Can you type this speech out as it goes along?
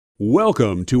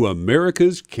Welcome to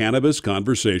America's Cannabis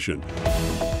Conversation.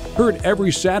 Heard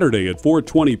every Saturday at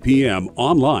 4:20 p.m.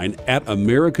 online at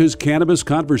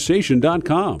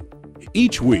americascannabisconversation.com.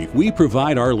 Each week, we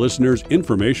provide our listeners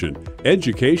information,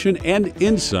 education, and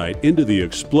insight into the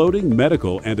exploding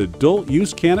medical and adult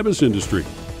use cannabis industry.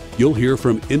 You'll hear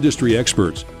from industry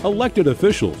experts, elected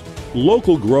officials,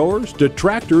 local growers,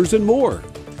 detractors, and more.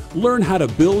 Learn how to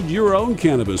build your own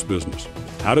cannabis business,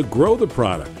 how to grow the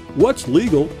product, what's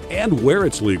legal, and where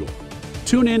it's legal.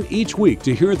 Tune in each week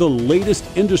to hear the latest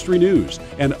industry news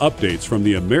and updates from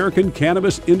the American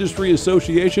Cannabis Industry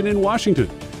Association in Washington,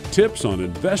 tips on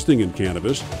investing in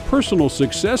cannabis, personal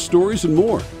success stories, and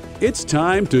more. It's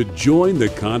time to join the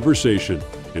conversation.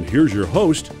 And here's your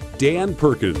host, Dan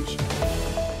Perkins.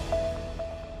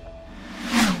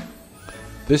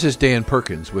 This is Dan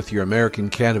Perkins with your American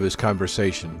Cannabis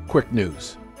Conversation. Quick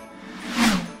news.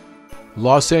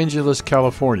 Los Angeles,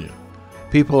 California.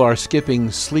 People are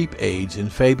skipping sleep aids in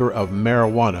favor of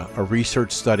marijuana, a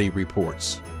research study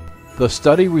reports. The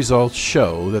study results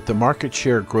show that the market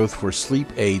share growth for sleep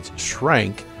aids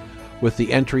shrank with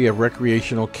the entry of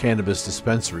recreational cannabis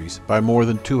dispensaries by more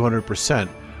than 200%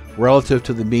 relative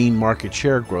to the mean market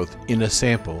share growth in a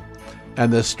sample,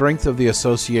 and the strength of the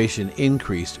association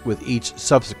increased with each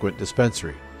subsequent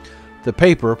dispensary. The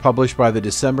paper, published by the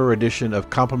December edition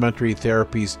of Complementary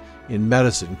Therapies in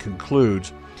Medicine,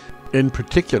 concludes, in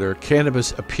particular,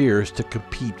 cannabis appears to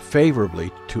compete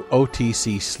favorably to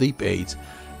OTC sleep aids,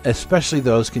 especially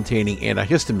those containing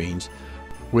antihistamines,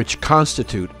 which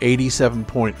constitute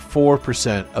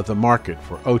 87.4% of the market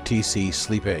for OTC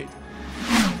sleep aid.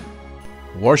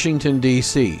 Washington,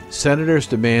 D.C. Senators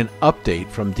demand update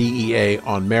from DEA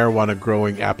on marijuana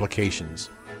growing applications.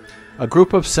 A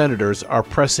group of senators are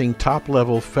pressing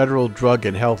top-level federal drug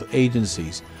and health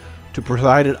agencies to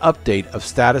provide an update of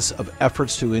status of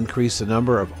efforts to increase the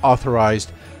number of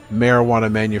authorized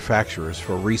marijuana manufacturers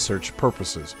for research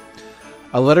purposes.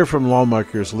 A letter from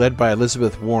lawmakers led by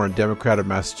Elizabeth Warren, Democrat of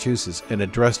Massachusetts, and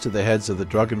addressed to the heads of the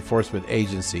Drug Enforcement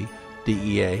Agency,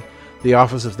 DEA, the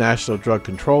Office of National Drug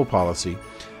Control Policy,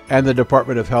 and the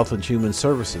Department of Health and Human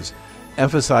Services,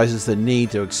 emphasizes the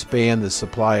need to expand the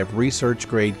supply of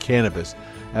research-grade cannabis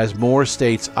as more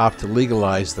states opt to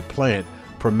legalize the plant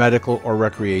for medical or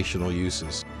recreational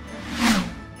uses.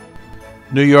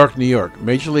 New York, New York.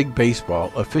 Major League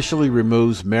Baseball officially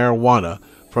removes marijuana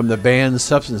from the banned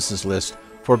substances list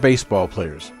for baseball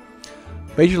players.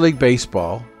 Major League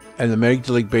Baseball and the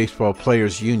Major League Baseball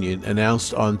Players Union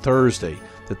announced on Thursday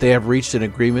that they have reached an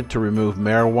agreement to remove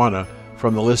marijuana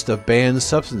from the list of banned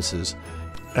substances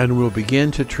and will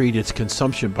begin to treat its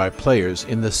consumption by players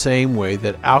in the same way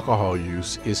that alcohol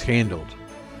use is handled.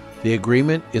 The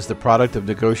agreement is the product of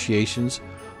negotiations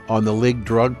on the league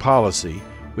drug policy,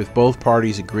 with both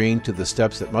parties agreeing to the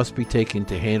steps that must be taken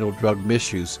to handle drug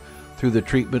misuse through the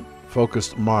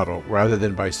treatment-focused model rather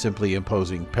than by simply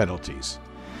imposing penalties.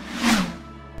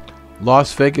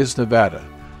 Las Vegas, Nevada.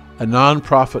 A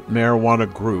non-profit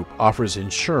marijuana group offers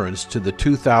insurance to the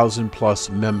 2,000-plus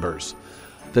members.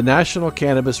 The National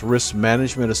Cannabis Risk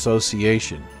Management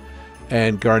Association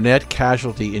and Garnett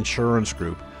Casualty Insurance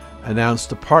Group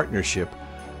announced a partnership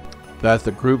that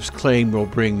the groups claim will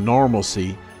bring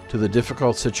normalcy to the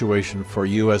difficult situation for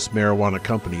U.S. marijuana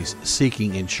companies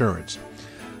seeking insurance.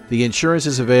 The insurance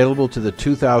is available to the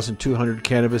 2,200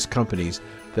 cannabis companies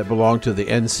that belong to the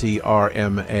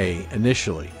NCRMA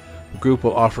initially. The group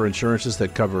will offer insurances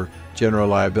that cover general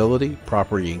liability,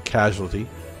 property and casualty,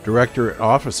 director and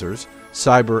officers,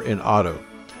 cyber, and auto.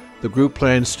 The group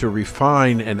plans to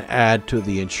refine and add to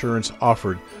the insurance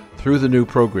offered through the new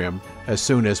program as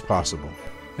soon as possible.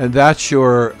 And that's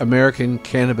your American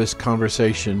Cannabis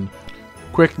Conversation.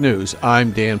 Quick news.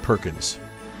 I'm Dan Perkins.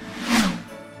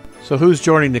 So who's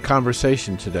joining the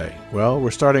conversation today? Well,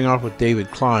 we're starting off with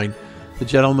David Klein, the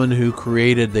gentleman who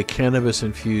created the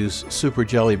cannabis-infused super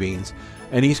jelly beans,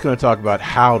 and he's going to talk about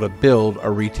how to build a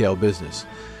retail business.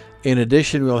 In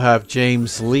addition, we'll have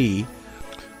James Lee,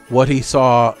 what he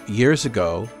saw years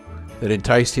ago that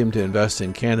enticed him to invest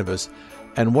in cannabis,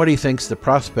 and what he thinks the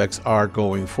prospects are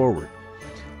going forward.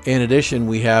 In addition,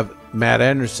 we have Matt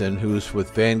Anderson, who's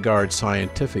with Vanguard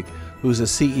Scientific, who's a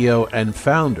CEO and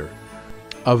founder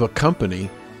of a company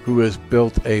who has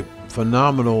built a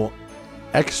phenomenal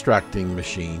extracting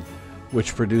machine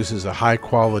which produces a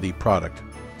high-quality product.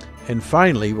 And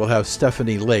finally, we'll have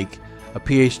Stephanie Lake, a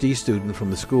Ph.D. student from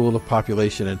the School of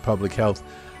Population and Public Health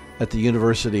at the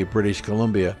University of British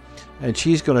Columbia, and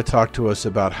she's going to talk to us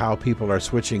about how people are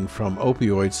switching from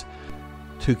opioids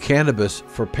to cannabis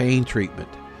for pain treatment.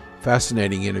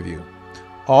 Fascinating interview.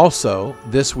 Also,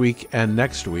 this week and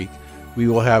next week, We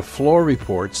will have floor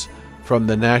reports from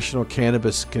the National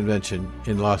Cannabis Convention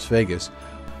in Las Vegas,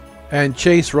 and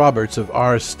Chase Roberts of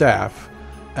our staff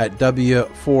at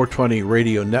W420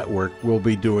 Radio Network will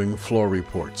be doing floor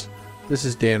reports. This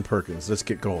is Dan Perkins. Let's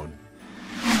get going.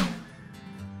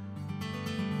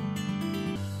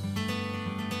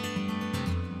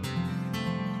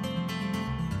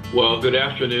 Well, good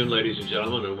afternoon, ladies and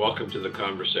gentlemen, and welcome to the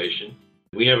conversation.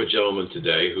 We have a gentleman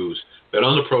today who's been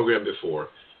on the program before,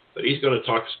 but he's going to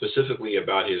talk specifically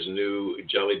about his new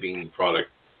jelly bean product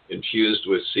infused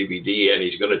with CBD, and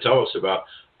he's going to tell us about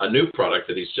a new product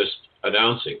that he's just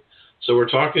announcing. So we're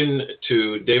talking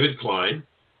to David Klein,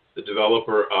 the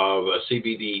developer of a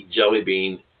CBD jelly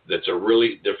bean that's a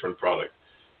really different product.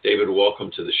 David, welcome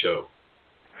to the show.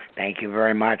 Thank you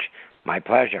very much. My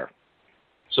pleasure.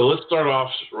 So let's start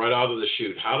off right out of the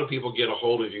chute. How do people get a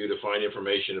hold of you to find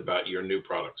information about your new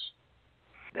products?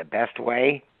 The best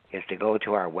way is to go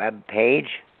to our web page,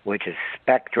 which is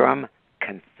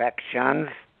spectrumconfections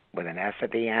with an S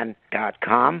at the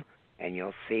end.com, and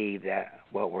you'll see that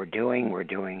what we're doing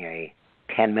a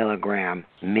 10 milligram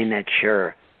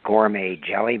miniature gourmet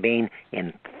jelly bean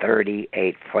in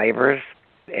 38 flavors.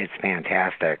 It's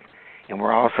fantastic. And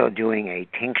we're also doing a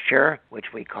tincture,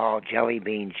 which we call jelly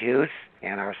bean juice.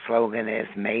 And our slogan is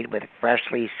made with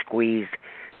freshly squeezed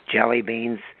jelly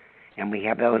beans. And we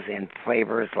have those in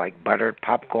flavors like buttered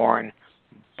popcorn,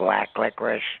 black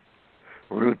licorice,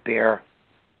 root beer,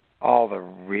 all the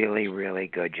really, really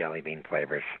good jelly bean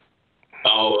flavors.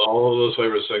 All of those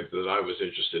flavors that I was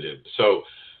interested in. So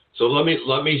let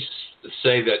me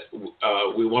say that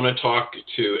we want to talk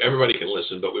to, everybody can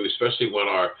listen, but we especially want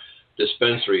our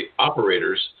dispensary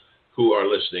operators who are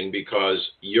listening, because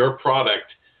your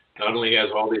product not only has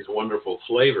all these wonderful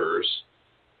flavors,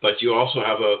 but you also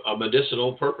have a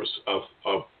medicinal purpose of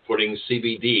putting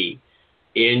CBD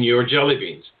in your jelly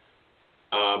beans.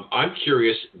 I'm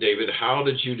curious, David, how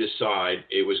did you decide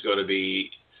it was going to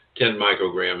be 10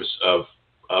 micrograms of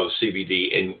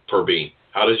CBD per bean?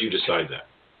 How did you decide that?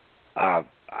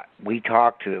 We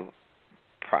talked to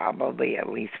probably at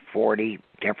least 40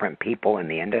 different people in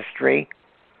the industry.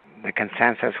 The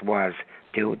consensus was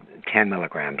do 10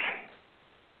 milligrams.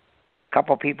 A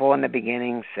couple people in the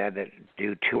beginning said that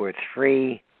do 2 or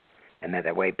 3, and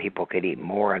that way people could eat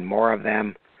more and more of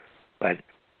them. But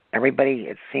everybody,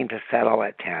 it seemed to settle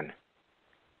at 10.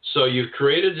 So you've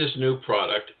created this new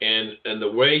product, and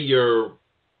the way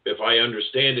if I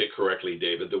understand it correctly,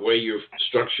 David, the way you've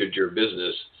structured your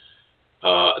business,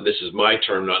 this is my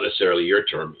term, not necessarily your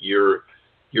term. You're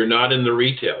not in the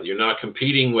retail. You're not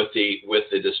competing with the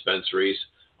dispensaries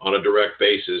on a direct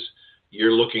basis.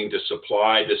 You're looking to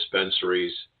supply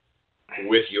dispensaries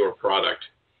with your product,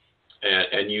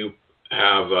 and you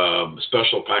have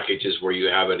special packages where you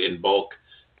have it in bulk,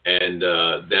 and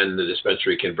then the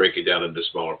dispensary can break it down into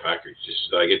smaller packages.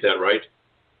 Did I get that right?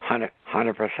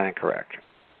 100% correct.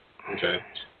 Okay.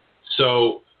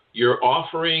 So you're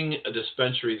offering a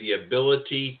dispensary the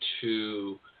ability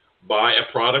to buy a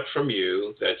product from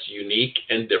you that's unique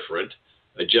and different,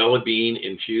 a jelly bean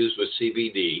infused with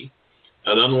CBD.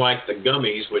 And unlike the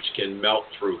gummies, which can melt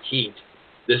through heat,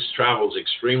 this travels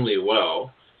extremely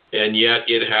well, and yet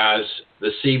it has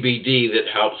the CBD that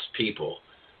helps people.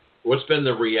 What's been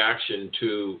the reaction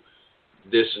to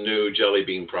this new jelly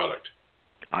bean product?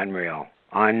 Unreal.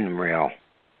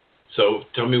 So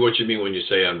tell me what you mean when you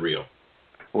say unreal.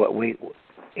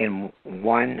 In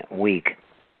 1 week,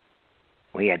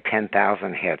 we had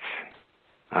 10,000 hits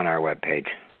on our webpage.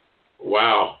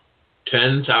 Wow,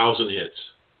 10,000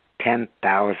 hits.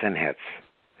 10,000 hits.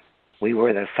 We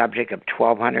were the subject of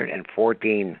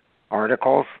 1,214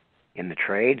 articles in the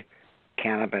trade,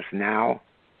 Cannabis Now,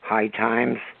 High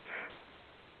Times.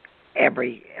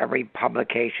 Every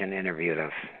publication interviewed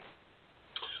us.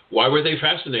 Why were they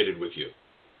fascinated with you?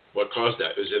 What caused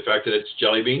that? Is it the fact that it's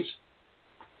jelly beans?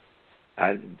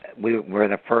 We were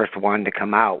the first one to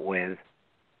come out with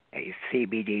a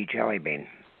CBD jelly bean.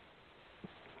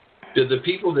 Did the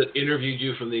people that interviewed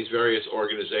you from these various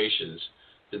organizations,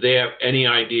 did they have any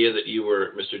idea that you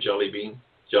were Mr. Jelly Bean,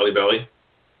 Jelly Belly?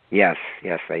 Yes,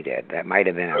 they did. That might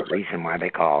have been a reason why they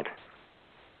called.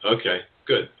 Okay,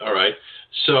 good. All right.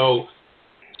 So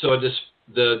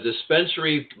the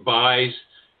dispensary buys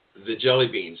the jelly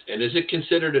beans, and is it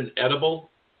considered an edible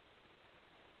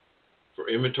for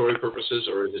inventory purposes,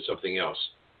 or is it something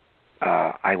else?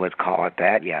 I would call it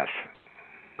that, yes.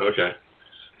 Okay.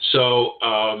 So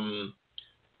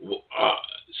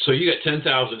so you got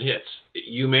 10,000 hits.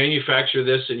 You manufacture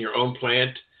this in your own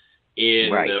plant in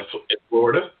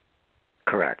Florida?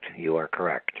 Correct. You are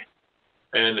correct.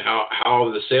 And how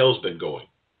have the sales been going?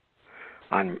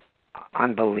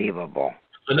 Unbelievable.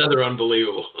 Another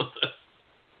unbelievable.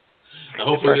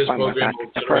 Hopefully this program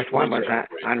will the first one was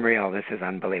unreal. This is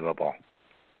unbelievable.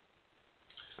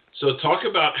 So talk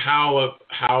about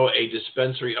how a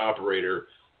dispensary operator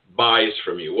buys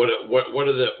from you.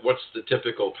 What's the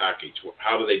typical package?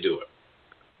 How do they do it?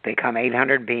 They come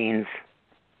 800 beans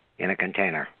in a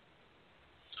container.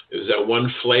 Is that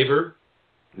one flavor?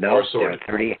 No, there are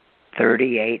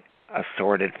 38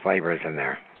 assorted flavors in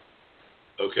there.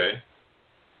 Okay.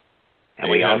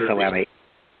 And we also have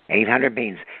 800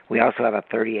 beans. We also have a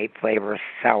 38 flavor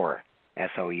sour,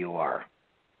 S-O-U-R.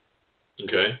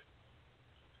 Okay.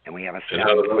 And we have a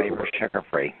 7 flavor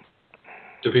sugar-free.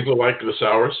 Do people like the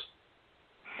sours?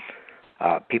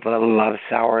 People that love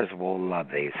sours will love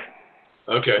these.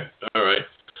 Okay. All right.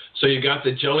 So you got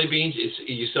the jelly beans.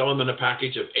 You sell them in a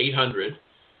package of 800.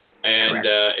 And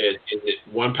is it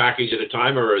one package at a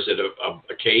time, or is it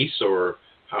a case, or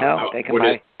how? No, they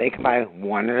can buy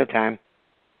one at a time.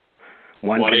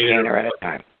 One container at a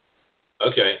time.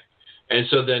 Okay. And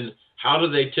so then how do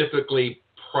they typically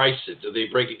price it? Do they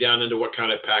break it down into what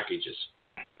kind of packages?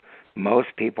 Most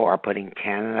people are putting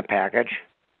 10 in a package,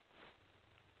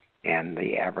 and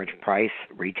the average price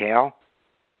retail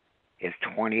is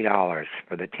 $20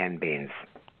 for the 10 beans.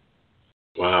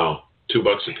 Wow. $2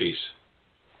 a piece.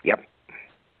 Yep.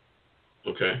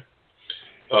 Okay.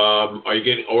 Are you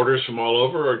getting orders from all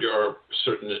over, or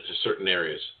certain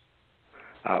areas?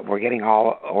 We're getting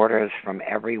all orders from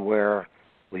everywhere.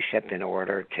 We shipped an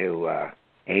order to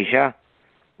Asia.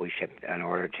 We shipped an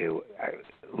order to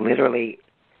literally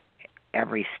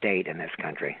every state in this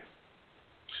country.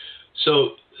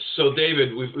 So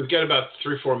David, we've got about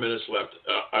 3 or 4 minutes left.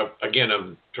 Again,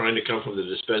 I'm trying to come from the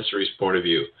dispensary's point of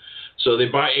view. So they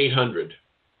buy 800,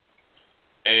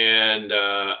 and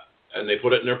they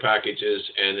put it in their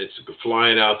packages, and it's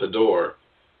flying out the door.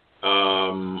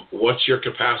 What's your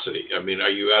capacity? I mean, are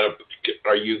you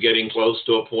getting close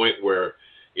to a point where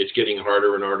it's getting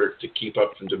harder and harder to keep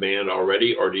up from demand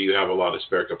already, or do you have a lot of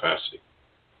spare capacity?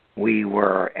 We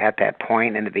were at that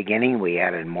point in the beginning. We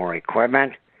added more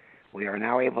equipment. We are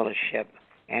now able to ship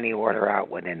any order out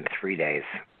within 3 days.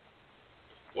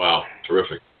 Wow,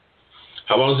 terrific.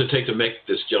 How long does it take to make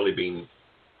this jelly bean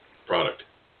product?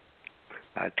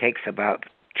 It takes about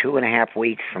 2.5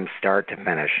 weeks from start to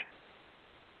finish.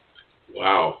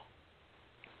 Wow.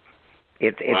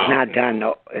 It's not done.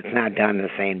 No, it's not done the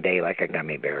same day like a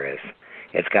gummy bear is.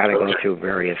 It's got to go through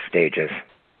various stages.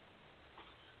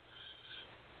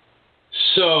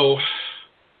 So,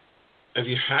 have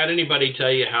you had anybody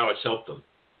tell you how it's helped them?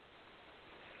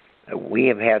 We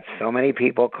have had so many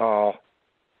people call.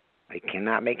 I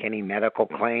cannot make any medical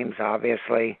claims,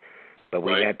 obviously, but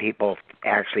we've had people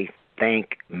actually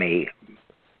thank me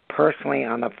personally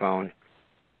on the phone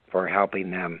for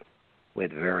helping them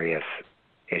with various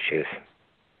issues.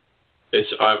 As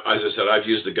I said, I've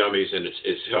used the gummies, and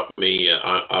it's helped me.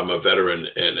 I'm a veteran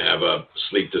and have a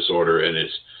sleep disorder, and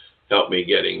it's helped me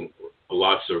getting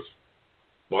lots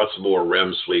more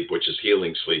REM sleep, which is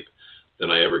healing sleep, than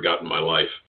I ever got in my life.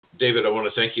 David, I want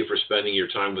to thank you for spending your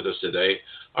time with us today.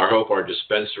 I hope our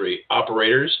dispensary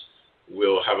operators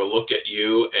will have a look at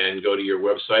you and go to your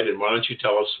website. And why don't you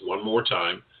tell us one more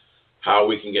time how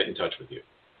we can get in touch with you?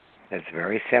 It's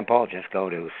very simple. Just go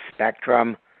to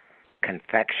Spectrum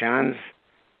Confections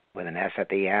with an S at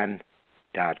the end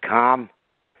 .com,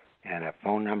 and a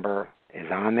phone number is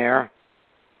on there.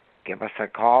 Give us a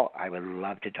call. I would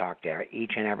love to talk to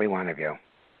each and every one of you.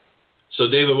 So,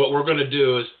 David, what we're going to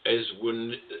do is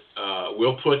when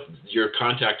we'll put your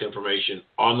contact information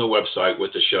on the website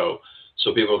with the show,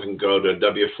 so people can go to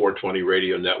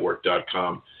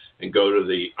W420radionetwork.com and go to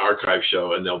the archive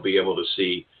show, and they'll be able to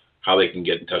see how they can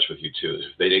get in touch with you too,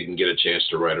 if they didn't get a chance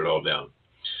to write it all down.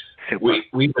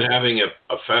 We've been having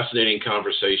a fascinating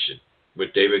conversation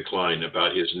with David Klein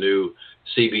about his new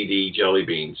CBD jelly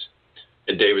beans.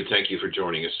 And David, thank you for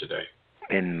joining us today.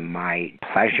 Been my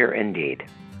pleasure indeed.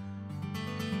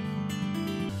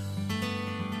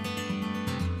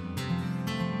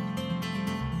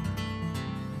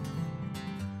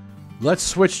 Let's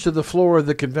switch to the floor of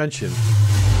the convention.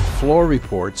 Floor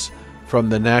reports from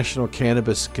the National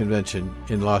Cannabis Convention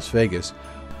in Las Vegas,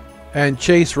 and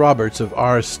Chase Roberts of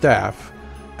our staff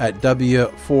at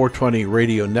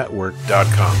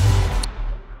W420radionetwork.com.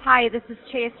 Hi, this is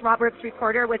Chase Roberts,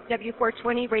 reporter with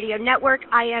W420 Radio Network.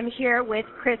 I am here with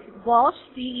Chris Walsh,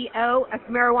 CEO of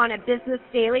Marijuana Business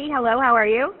Daily. Hello, how are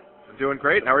you? I'm doing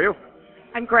great. How are you?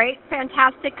 I'm great.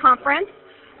 Fantastic conference.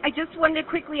 I just wanted to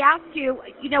quickly ask you,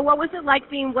 what was it like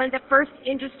being one of the first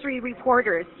industry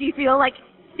reporters? Do you feel like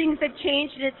things have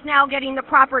changed and it's now getting the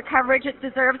proper coverage it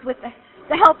deserves with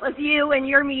the help of you and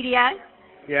your media.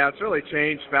 Yeah, it's really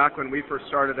changed. Back when we first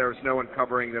started, there was no one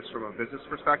covering this from a business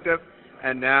perspective,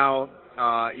 and now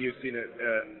you've seen it.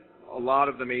 A lot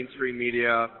of the mainstream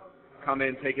media come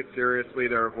in, take it seriously.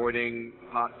 They're avoiding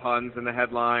hot puns in the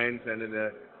headlines and in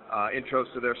the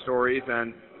intros to their stories,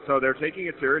 and so they're taking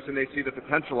it serious, and they see the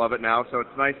potential of it now. So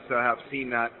it's nice to have seen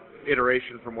that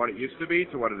iteration from what it used to be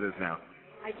to what it is now.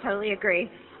 I totally agree.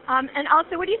 And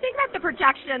also, what do you think about the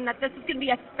projection that this is going to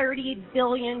be a $30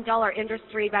 billion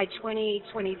industry by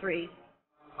 2023?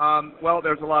 Well,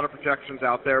 there's a lot of projections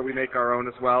out there. We make our own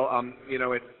as well.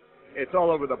 It's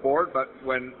all over the board, but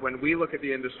when we look at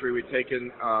the industry, we take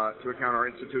into account our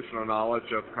institutional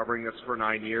knowledge of covering this for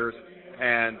 9 years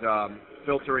and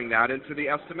filtering that into the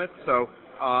estimates. So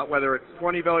whether it's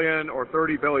 20 billion or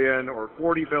 30 billion or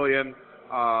 40 billion,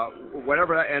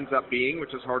 whatever that ends up being,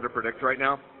 which is hard to predict right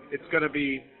now, it's going to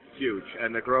be huge,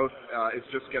 and the growth is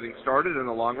just getting started in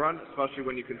the long run, especially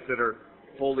when you consider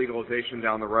full legalization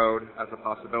down the road as a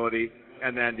possibility,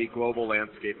 and then the global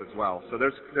landscape as well. So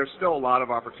there's still a lot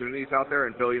of opportunities out there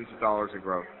and billions of dollars in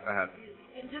growth ahead.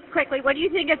 And just quickly, what do you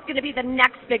think is going to be the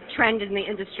next big trend in the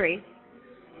industry?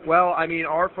 Well, I mean,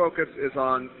 our focus is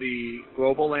on the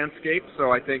global landscape,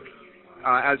 so I think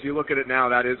as you look at it now,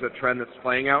 that is a trend that's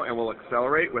playing out and will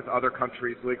accelerate with other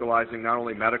countries legalizing not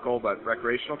only medical but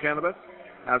recreational cannabis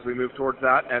as we move towards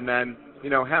that. And then,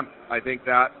 hemp. I think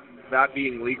that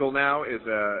being legal now is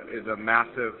a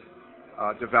massive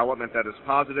development that is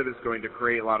positive, is going to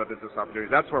create a lot of business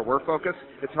opportunities. That's where we're focused.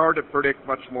 It's hard to predict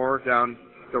much more down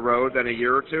the road than a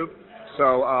year or two.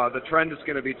 So the trend is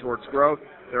going to be towards growth.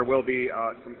 There will be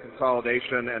some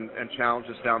consolidation and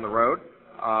challenges down the road,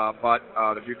 but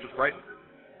the future's bright.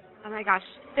 Oh my gosh,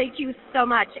 thank you so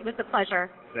much. It was a pleasure.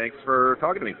 Thanks for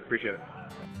talking to me. Appreciate it.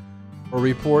 A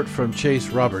report from Chase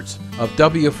Roberts of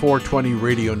W420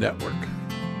 Radio Network.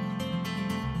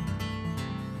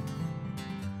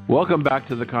 Welcome back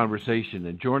to the conversation,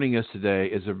 and joining us today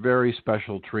is a very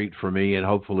special treat for me and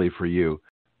hopefully for you.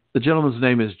 The gentleman's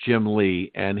name is Jim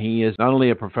Lee, and he is not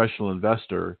only a professional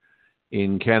investor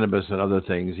in cannabis and other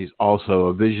things, he's also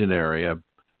a visionary, a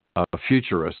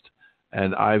futurist.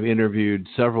 And I've interviewed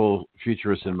several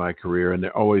futurists in my career, and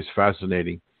they're always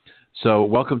fascinating. So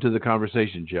welcome to the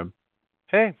conversation, Jim.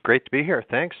 Hey, great to be here.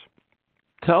 Thanks.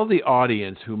 Tell the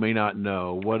audience who may not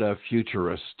know what a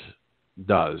futurist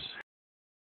does.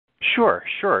 Sure.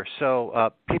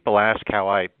 So people ask how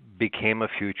I became a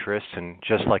futurist, and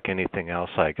just like anything else,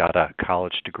 I got a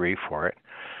college degree for it.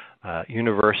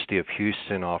 University of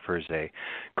Houston offers a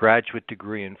graduate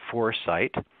degree in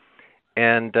foresight.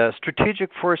 And strategic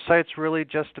foresight's really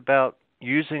just about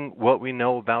using what we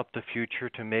know about the future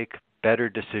to make better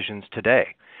decisions today.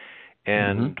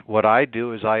 And what I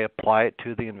do is I apply it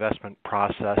to the investment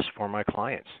process for my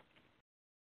clients.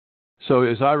 So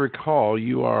as I recall,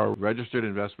 you are a registered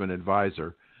investment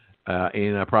advisor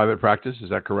in a private practice. Is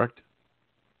that correct?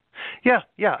 Yeah.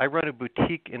 I run a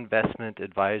boutique investment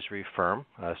advisory firm,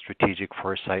 Strategic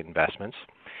Foresight Investments.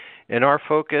 And our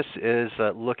focus is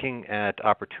looking at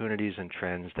opportunities and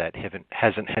trends that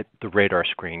hasn't hit the radar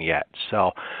screen yet.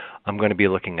 So I'm going to be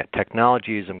looking at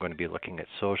technologies. I'm going to be looking at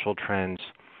social trends.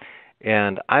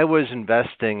 And I was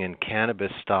investing in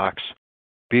cannabis stocks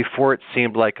before it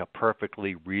seemed like a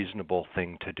perfectly reasonable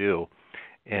thing to do.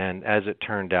 And as it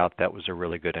turned out, that was a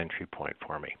really good entry point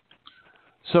for me.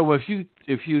 So if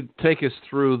you take us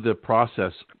through the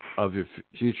process of your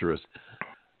futurist,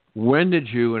 when did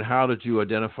you and how did you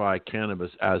identify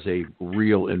cannabis as a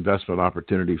real investment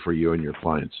opportunity for you and your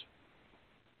clients?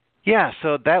 Yeah,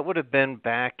 so that would have been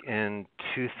back in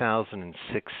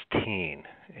 2016.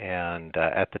 And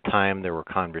at the time, there were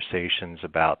conversations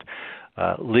about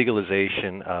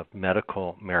legalization of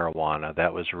medical marijuana.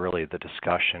 That was really the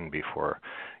discussion before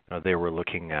they were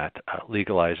looking at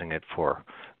legalizing it for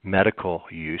medical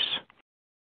use.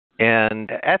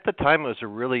 And at the time, it was a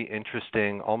really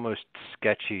interesting, almost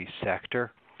sketchy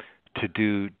sector to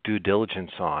do due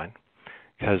diligence on,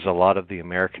 because a lot of the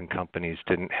American companies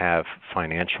didn't have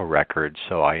financial records.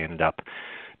 So I ended up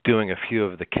doing a few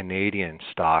of the Canadian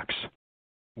stocks,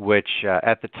 which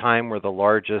at the time were the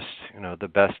largest, the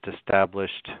best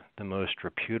established, the most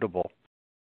reputable,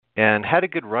 and had a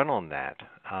good run on that.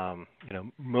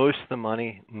 Most of the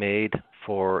money made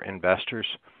for investors,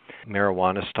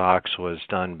 marijuana stocks, was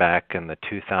done back in the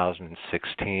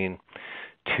 2016,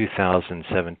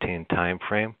 2017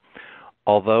 timeframe.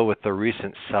 Although with the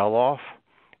recent sell-off,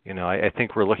 I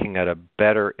think we're looking at a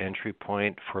better entry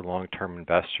point for long-term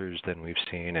investors than we've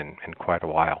seen in quite a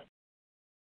while.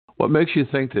 What makes you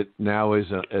think that now is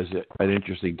an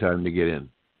interesting time to get in?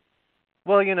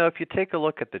 Well, if you take a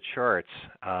look at the charts,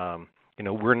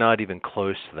 we're not even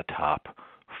close to the top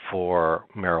for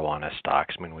marijuana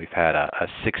stocks. I mean, we've had a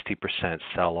 60%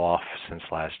 sell-off since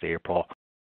last April.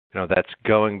 That's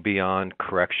going beyond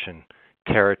correction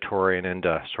territory and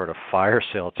into sort of fire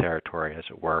sale territory, as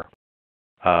it were.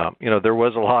 There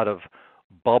was a lot of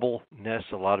bubbleness,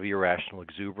 a lot of irrational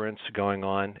exuberance going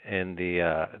on in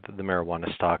the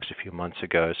marijuana stocks a few months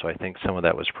ago, so I think some of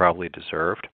that was probably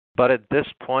deserved. But at this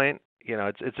point,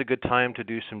 it's a good time to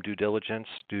do some due diligence,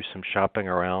 do some shopping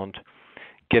around,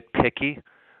 get picky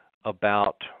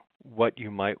about what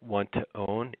you might want to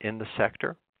own in the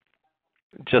sector.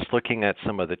 Just looking at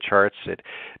some of the charts, it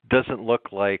doesn't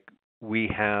look like we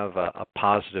have a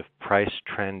positive price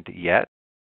trend yet.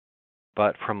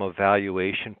 But from a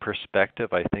valuation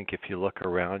perspective, I think if you look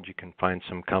around, you can find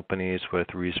some companies with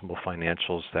reasonable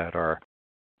financials that are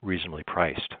reasonably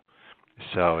priced.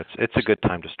 So it's a good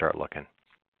time to start looking.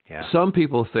 Yeah. Some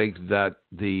people think that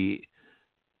the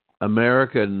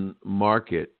American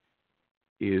market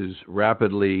is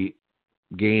rapidly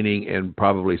gaining and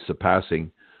probably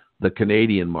surpassing the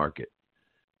Canadian market.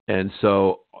 And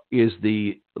so is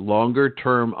the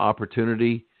longer-term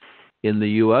opportunity in the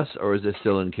U.S. or is it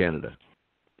still in Canada?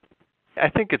 I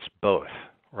think it's both,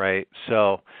 right?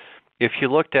 So if you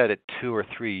looked at it 2 or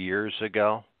 3 years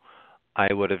ago,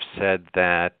 I would have said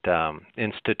that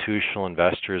institutional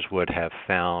investors would have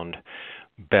found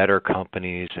better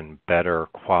companies and better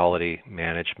quality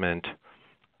management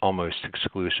almost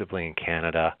exclusively in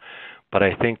Canada. But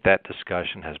I think that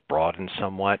discussion has broadened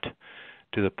somewhat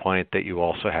to the point that you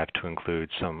also have to include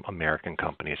some American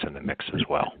companies in the mix as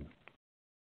well.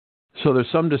 So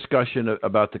there's some discussion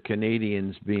about the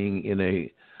Canadians being in a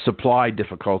supply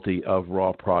difficulty of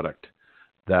raw product,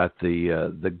 that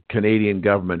the Canadian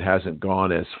government hasn't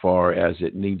gone as far as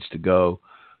it needs to go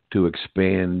to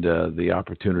expand the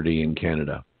opportunity in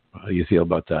Canada. How do you feel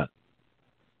about that?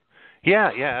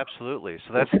 Yeah, absolutely.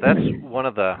 So that's one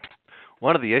of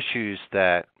the issues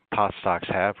that pot stocks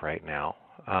have right now.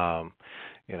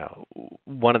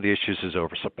 One of the issues is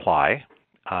oversupply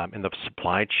in the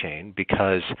supply chain,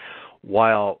 because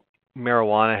while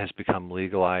marijuana has become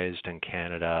legalized in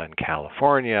Canada and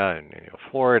California and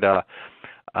Florida,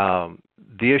 the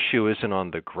issue isn't on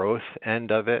the growth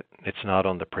end of it. It's not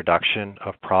on the production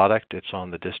of product. It's on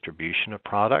the distribution of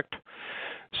product.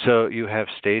 So you have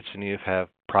states and you have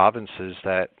provinces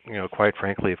that, quite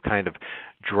frankly, have kind of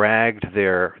dragged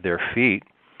their feet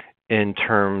in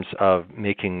terms of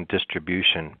making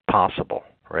distribution possible,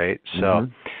 right? So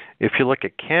if you look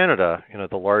at Canada,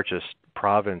 the largest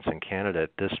province in Canada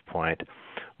at this point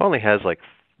only has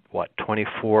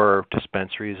 24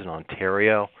 dispensaries in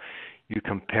Ontario. You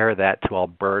compare that to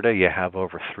Alberta, you have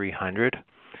over 300.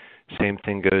 Same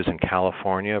thing goes in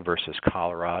California versus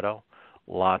Colorado.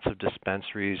 Lots of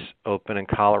dispensaries open in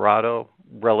Colorado,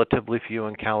 relatively few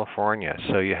in California.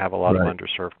 So you have a lot of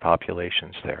underserved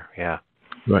populations there. Yeah.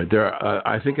 Right.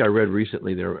 I think I read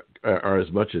recently there are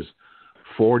as much as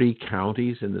 40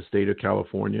 counties in the state of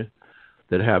California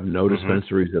that have no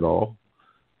dispensaries at all.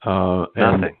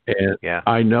 Nothing. And yeah.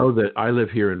 I know that I live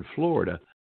here in Florida.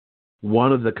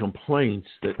 One of the complaints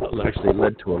that actually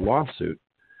led to a lawsuit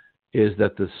is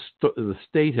that the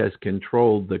state has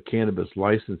controlled the cannabis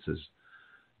licenses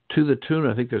to the tune,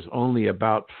 I think there's only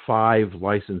about 5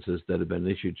 licenses that have been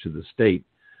issued to the state.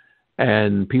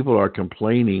 And people are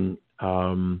complaining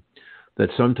that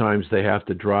sometimes they have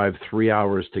to drive 3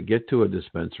 hours to get to a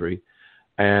dispensary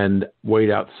and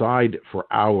wait outside for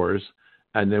hours.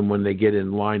 And then when they get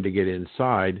in line to get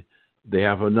inside, they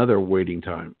have another waiting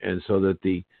time. And so that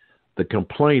the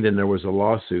complaint, and there was a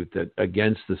lawsuit that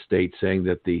against the state saying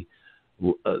that the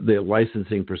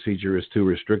licensing procedure is too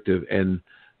restrictive, and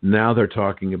now they're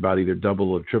talking about either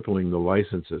double or tripling the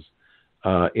licenses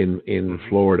in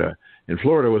Florida. And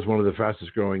Florida was one of the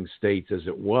fastest growing states as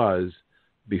it was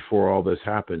before all this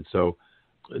happened. So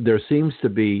there seems to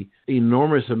be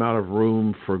enormous amount of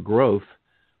room for growth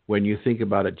when you think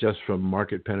about it just from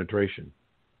market penetration.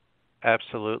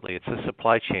 Absolutely. It's a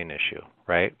supply chain issue,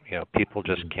 right? People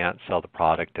just can't sell the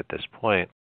product at this point.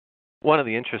 One of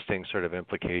the interesting sort of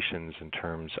implications in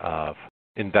terms of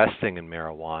investing in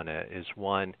marijuana is,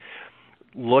 one,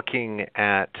 looking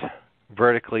at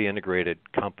vertically integrated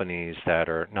companies that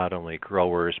are not only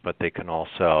growers, but they can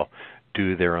also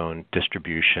do their own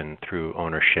distribution through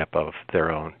ownership of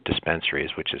their own dispensaries,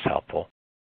 which is helpful.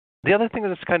 The other thing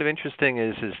that's kind of interesting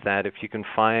is that if you can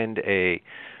find a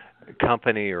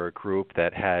company or a group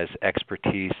that has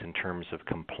expertise in terms of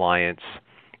compliance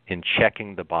in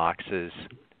checking the boxes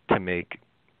to make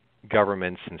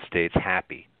governments and states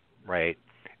happy, right,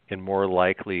 and more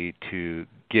likely to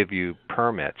give you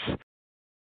permits,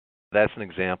 That's an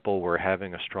example where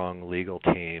having a strong legal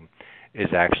team is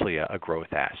actually a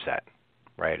growth asset,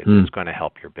 right? It's going to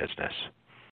help your business.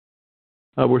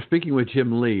 We're speaking with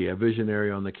Jim Lee, a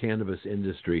visionary on the cannabis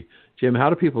industry. Jim, how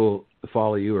do people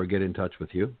follow you or get in touch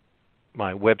with you?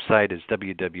 My website is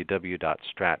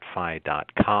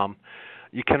www.stratfi.com.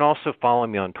 You can also follow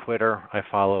me on Twitter. I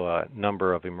follow a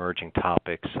number of emerging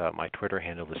topics. My Twitter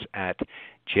handle is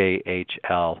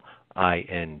 @JHLINDE.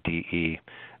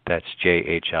 That's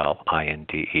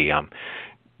JHLINDE.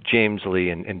 James Lee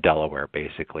in Delaware,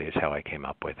 basically, is how I came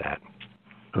up with that.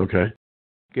 Okay.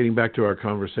 Getting back to our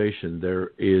conversation,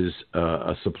 there is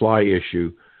a supply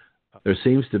issue. There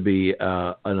seems to be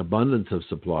an abundance of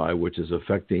supply, which is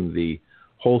affecting the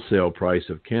wholesale price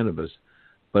of cannabis,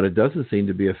 but it doesn't seem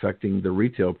to be affecting the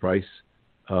retail price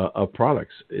of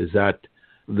products. Is that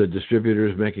the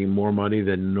distributors making more money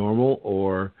than normal,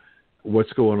 or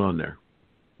what's going on there?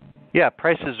 Yeah,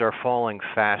 prices are falling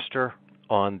faster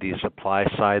on the supply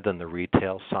side than the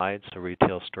retail side, so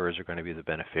retail stores are going to be the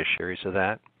beneficiaries of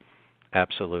that.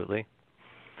 Absolutely.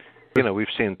 We've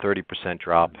seen 30%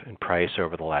 drop in price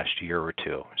over the last year or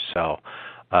two. So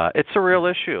it's a real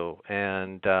issue.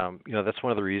 And, that's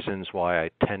one of the reasons why I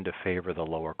tend to favor the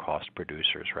lower cost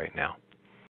producers right now.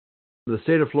 The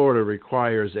state of Florida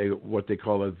requires what they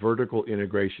call a vertical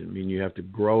integration, meaning you have to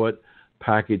grow it,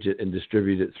 package it, and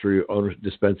distribute it through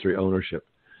dispensary ownership.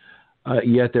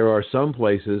 Yet there are some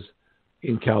places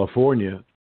in California,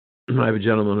 I have a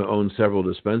gentleman who owns several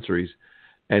dispensaries,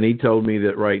 and he told me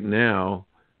that right now,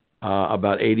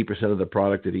 about 80% of the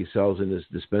product that he sells in his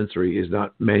dispensary is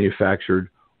not manufactured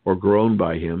or grown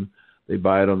by him. They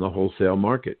buy it on the wholesale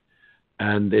market.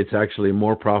 And it's actually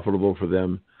more profitable for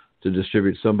them to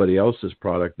distribute somebody else's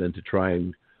product than to try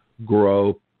and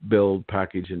grow, build,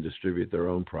 package, and distribute their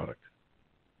own product.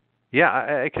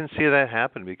 Yeah, I can see that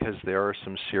happen because there are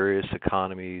some serious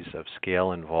economies of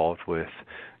scale involved with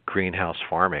greenhouse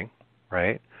farming,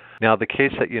 right? Now, the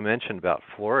case that you mentioned about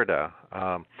Florida,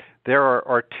 there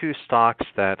are two stocks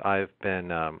that I've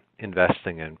been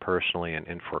investing in personally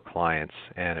and for clients,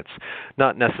 and it's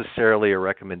not necessarily a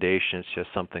recommendation. It's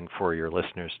just something for your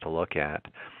listeners to look at.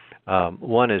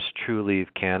 One is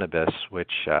Trulieve Cannabis,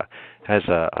 which has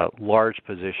a large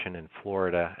position in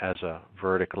Florida as a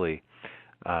vertically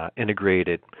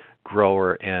integrated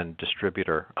grower and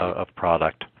distributor of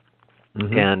product.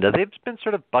 Mm-hmm. And they've been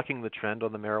sort of bucking the trend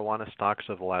on the marijuana stocks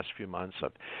over the last few months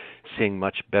of seeing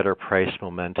much better price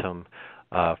momentum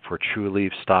for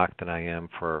Trulieve stock than I am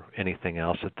for anything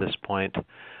else at this point.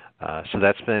 So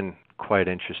that's been quite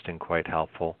interesting, quite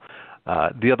helpful.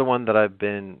 The other one that I've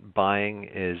been buying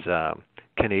is a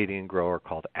Canadian grower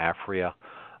called Afria,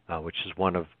 which is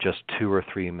one of just 2 or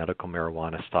 3 medical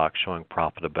marijuana stocks showing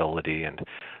profitability and I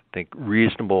think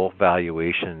reasonable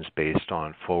valuations based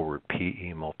on forward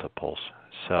PE multiples.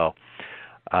 So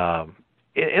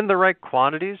in the right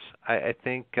quantities, I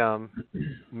think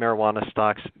marijuana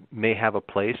stocks may have a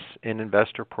place in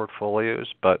investor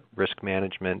portfolios, but risk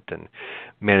management and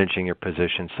managing your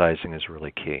position sizing is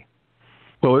really key.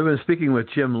 Well, we've been speaking with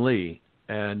Jim Lee,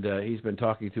 and he's been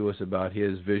talking to us about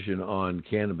his vision on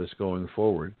cannabis going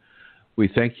forward. We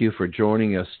thank you for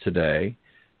joining us today.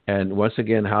 And once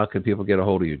again, how can people get a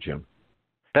hold of you, Jim?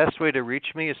 Best way to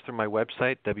reach me is through my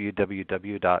website,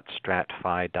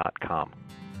 www.stratfi.com.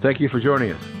 Thank you for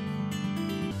joining us.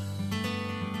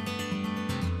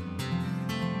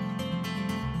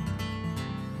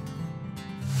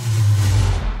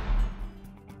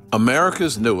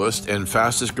 America's newest and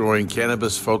fastest growing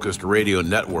cannabis-focused radio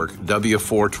network,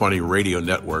 W420 Radio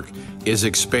Network, is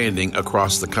expanding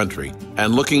across the country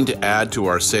and looking to add to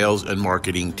our sales and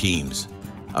marketing teams.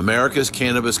 America's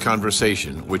Cannabis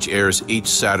Conversation, which airs each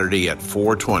Saturday at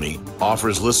 4:20,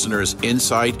 offers listeners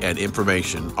insight and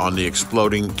information on the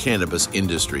exploding cannabis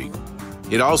industry.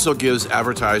 It also gives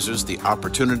advertisers the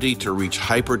opportunity to reach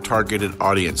hyper-targeted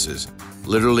audiences,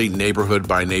 literally neighborhood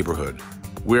by neighborhood.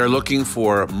 We are looking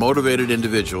for motivated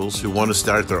individuals who want to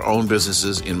start their own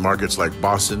businesses in markets like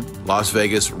Boston, Las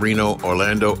Vegas, Reno,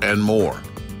 Orlando, and more.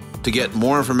 To get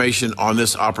more information on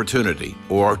this opportunity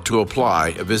or to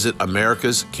apply, visit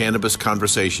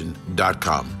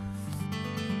americascannabisconversation.com.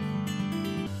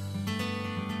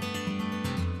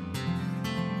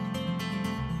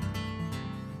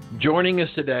 Joining us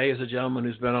today is a gentleman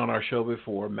who's been on our show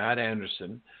before, Matt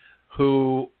Anderson,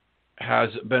 who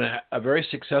has been a very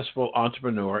successful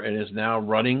entrepreneur and is now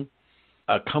running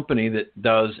a company that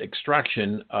does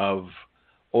extraction of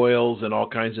oils and all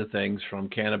kinds of things from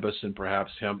cannabis and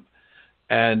perhaps hemp.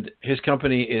 And his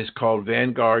company is called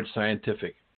Vanguard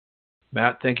Scientific.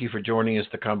 Matt, thank you for joining us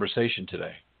the conversation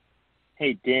today.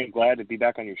 Hey, Dan, glad to be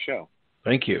back on your show.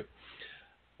 Thank you.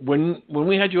 when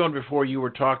we had you on before, you were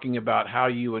talking about how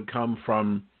you would come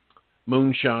from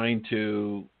moonshine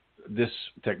to this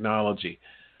technology.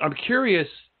 I'm curious,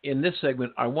 in this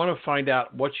segment, I want to find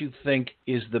out what you think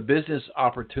is the business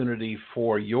opportunity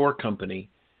for your company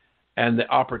and the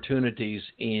opportunities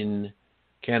in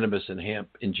cannabis and hemp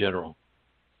in general.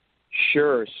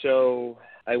 Sure. So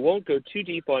I won't go too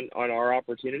deep on our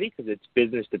opportunity because it's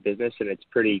business to business and it's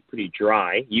pretty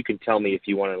dry. You can tell me if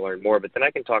you want to learn more, but then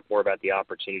I can talk more about the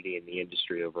opportunity in the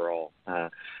industry overall.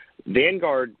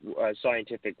 Vanguard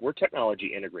Scientific, we're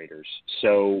technology integrators.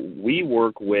 So we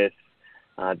work with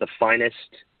the finest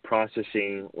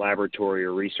processing laboratory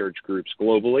or research groups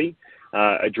globally,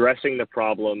 addressing the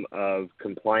problem of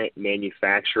compliant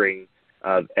manufacturing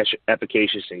of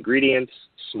efficacious ingredients,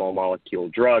 small molecule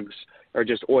drugs, or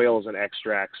just oils and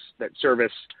extracts that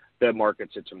service the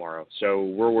markets of tomorrow. So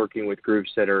we're working with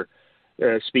groups that are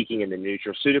speaking in the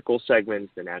nutraceutical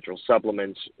segments, the natural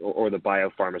supplements, or the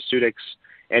biopharmaceutics.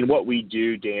 And what we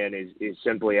do, Dan, is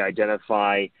simply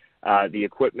identify the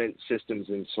equipment, systems,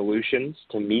 and solutions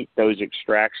to meet those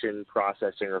extraction,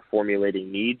 processing, or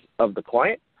formulating needs of the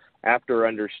client after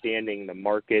understanding the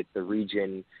market, the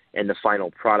region, and the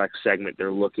final product segment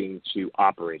they're looking to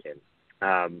operate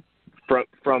in.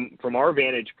 From our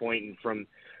vantage point and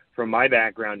from my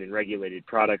background in regulated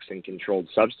products and controlled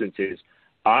substances,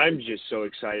 I'm just so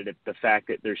excited at the fact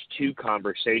that there's two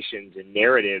conversations and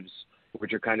narratives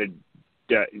which are kind of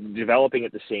developing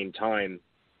at the same time.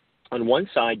 On one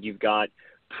side, you've got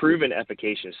proven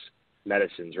efficacious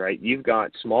medicines, right? You've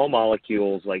got small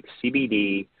molecules like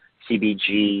CBD,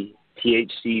 CBG,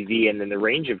 THCV, and then the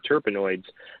range of terpenoids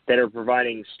that are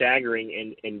providing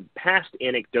staggering and past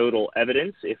anecdotal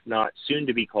evidence, if not soon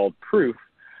to be called proof,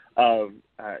 of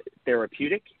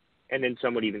therapeutic, and then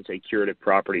some would even say curative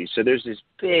properties. So there's this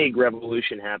big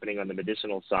revolution happening on the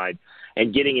medicinal side,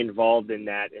 and getting involved in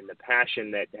that and the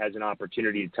passion that has an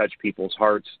opportunity to touch people's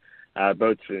hearts,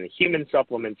 both from the human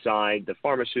supplement side, the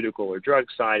pharmaceutical or drug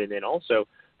side, and then also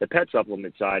the pet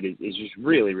supplement side is just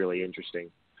really, really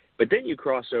interesting. But then you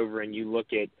cross over and you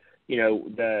look at,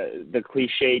 the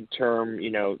cliched term,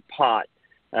 pot,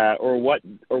 or what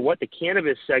the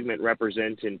cannabis segment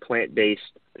represents in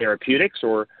plant-based therapeutics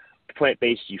or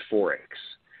plant-based euphorics.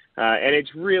 And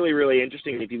it's really, really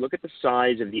interesting. If you look at the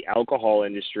size of the alcohol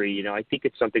industry, I think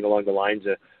it's something along the lines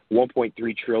of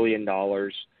 $1.3 trillion,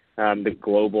 the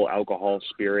global alcohol,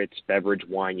 spirits, beverage,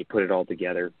 wine, you put it all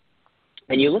together.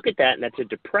 And you look at that, and that's a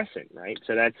depressant, right?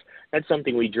 So that's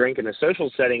something we drink in a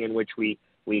social setting in which we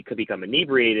could become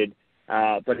inebriated,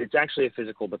 but it's actually a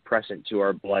physical depressant to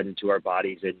our blood and to our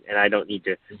bodies, and I don't need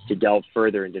to delve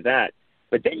further into that.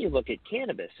 But then you look at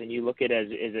cannabis, and you look at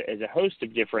it as a host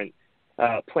of different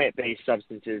plant-based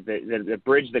substances that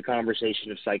bridge the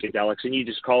conversation of psychedelics, and you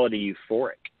just call it a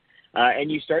euphoric.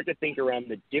 And you start to think around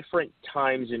the different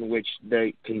times in which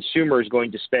the consumer is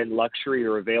going to spend luxury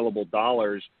or available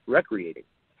dollars recreating.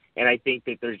 And I think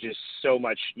that there's just so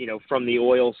much, from the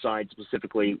oil side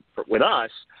specifically with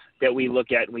us, that we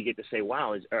look at and we get to say,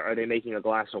 wow, are they making a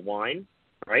glass of wine,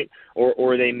 right? Or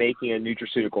are they making a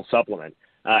nutraceutical supplement?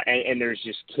 And there's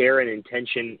just care and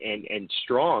intention and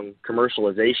strong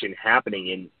commercialization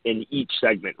happening in each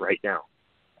segment right now.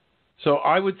 So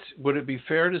would it be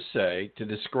fair to say, to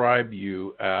describe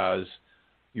you as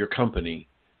your company,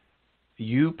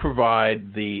 you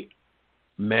provide the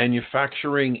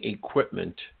manufacturing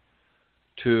equipment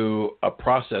to a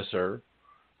processor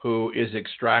who is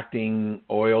extracting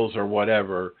oils or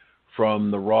whatever from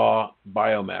the raw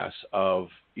biomass of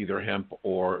either hemp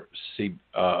or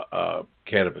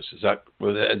cannabis? Is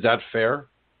that fair?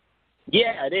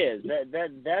 Yeah, it is.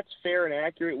 That's fair and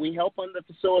accurate. We help on the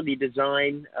facility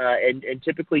design and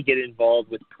typically get involved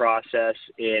with process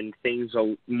and things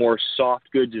more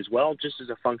soft goods as well, just as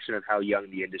a function of how young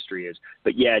the industry is.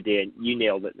 But yeah, Dan, you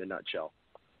nailed it in a nutshell.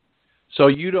 So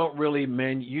you don't really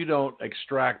you don't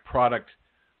extract product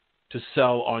to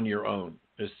sell on your own.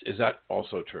 Is that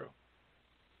also true?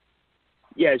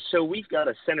 Yeah, so we've got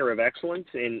a center of excellence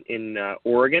in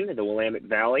Oregon, in the Willamette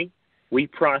Valley. We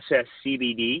process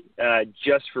CBD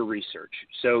just for research.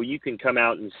 So you can come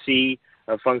out and see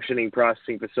a functioning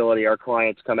processing facility. Our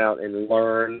clients come out and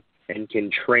learn and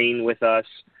can train with us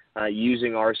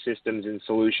using our systems and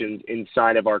solutions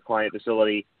inside of our client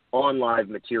facility on live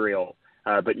material.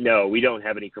 But no, we don't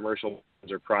have any commercial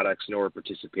or products, nor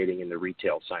participating in the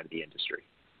retail side of the industry.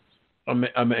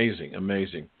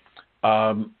 Amazing.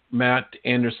 Matt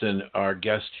Anderson, our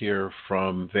guest here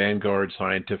from Vanguard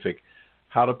Scientific.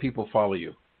 How do people follow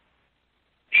you?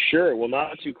 Sure. Well,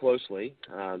 not too closely.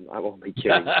 I won't be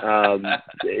kidding.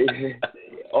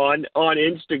 On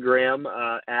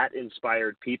Instagram, at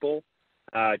Inspired People.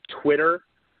 Twitter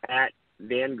at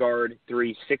Vanguard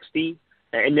 360,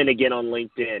 and then again on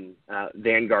LinkedIn,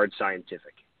 Vanguard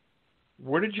Scientific.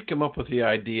 Where did you come up with the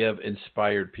idea of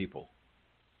inspired people?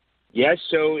 Yes,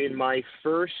 so in my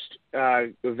first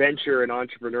venture and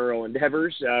entrepreneurial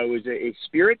endeavors, was a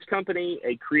spirits company,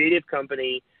 a creative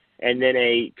company, and then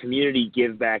a community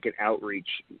give back and outreach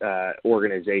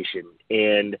organization.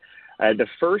 And the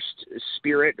first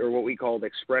spirit, or what we called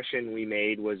expression, we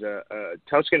made was a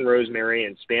Tuscan rosemary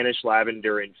and Spanish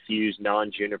lavender infused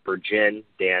non-juniper gin,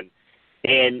 Dan.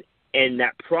 And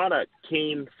that product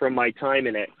came from my time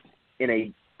in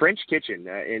a French kitchen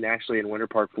in Winter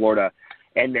Park, Florida.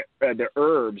 And the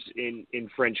herbs in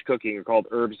French cooking are called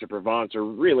herbs de Provence, are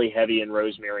really heavy in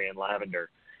rosemary and lavender.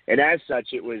 And as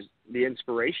such, it was the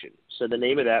inspiration. So the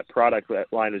name of that product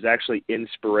line was actually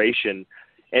Inspiration.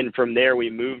 And from there, we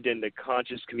moved into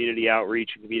conscious community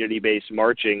outreach and community-based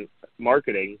marketing.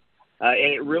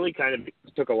 And it really kind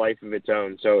of took a life of its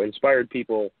own. So Inspired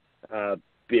People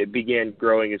began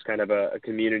growing as kind of a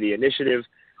community initiative.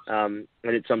 And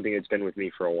it's something that's been with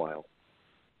me for a while.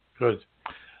 Good.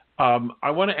 I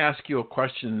want to ask you a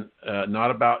question, not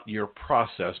about your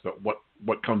process, but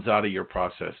what comes out of your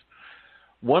process.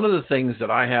 One of the things that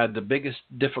I had the biggest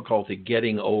difficulty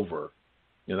getting over,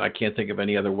 and I can't think of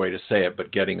any other way to say it,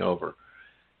 but getting over,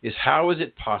 is how is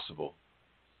it possible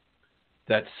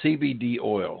that CBD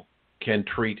oil can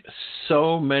treat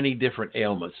so many different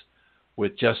ailments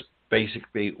with just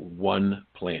basically one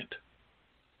plant?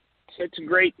 So it's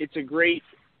a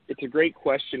great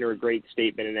question or a great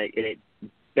statement, and it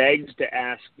begs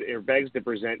to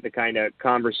present the kind of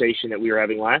conversation that we were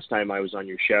having last time I was on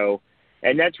your show.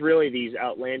 And that's really these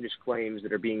outlandish claims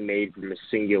that are being made from a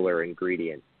singular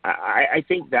ingredient. I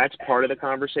think that's part of the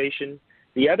conversation.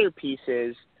 The other piece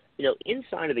is,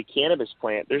 inside of the cannabis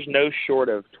plant, there's no short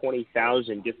of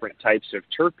 20,000 different types of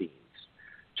terpenes.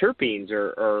 Terpenes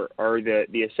are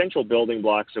the essential building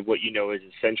blocks of what you know as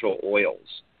essential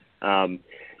oils.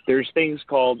 There's things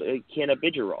called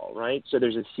cannabigerol, right? So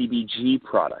there's a CBG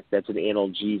product that's an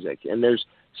analgesic, and there's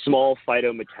small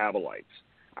phytometabolites.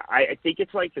 I think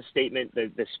it's like the statement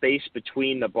that the space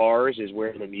between the bars is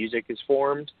where the music is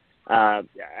formed.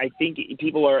 I think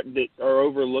people are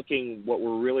overlooking what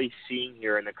we're really seeing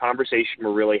here, and the conversation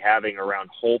we're really having around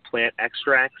whole plant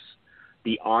extracts,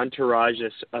 the entourage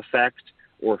effect,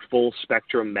 or full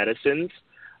spectrum medicines.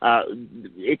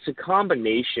 It's a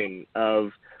combination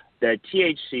of the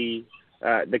THC,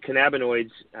 the cannabinoids,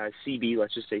 CB,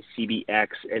 let's just say CBX,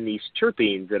 and these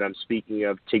terpenes that I'm speaking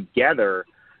of together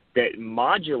that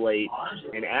modulate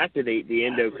and activate the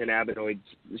endocannabinoid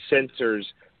sensors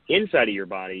inside of your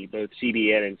body, both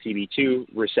CBN and CB2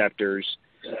 receptors,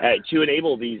 to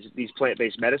enable these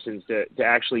plant-based medicines to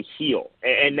actually heal.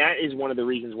 And that is one of the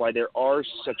reasons why there are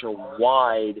such a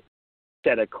wide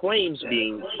set of claims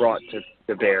being brought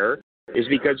to bear, is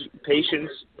because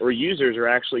patients or users are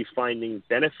actually finding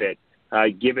benefit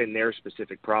given their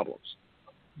specific problems.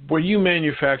 When you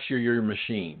manufacture your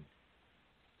machine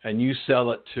and you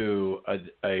sell it to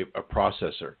a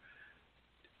processor,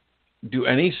 do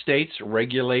any states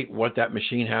regulate what that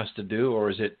machine has to do, or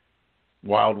is it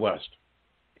Wild West?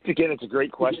 Again, it's a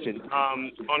great question.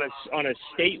 On a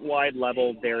statewide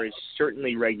level, there is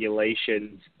certainly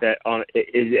regulations and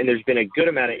there's been a good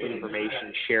amount of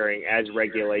information sharing as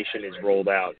regulation is rolled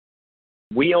out.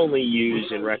 We only use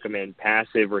and recommend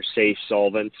passive or safe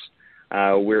solvents.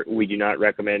 We do not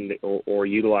recommend or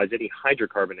utilize any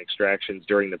hydrocarbon extractions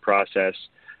during the process.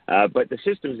 But the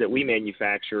systems that we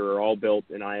manufacture are all built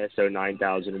in ISO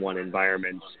 9001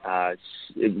 environments.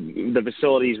 The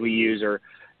facilities we use are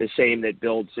the same that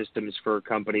build systems for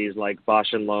companies like Bausch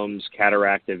 & Lomb's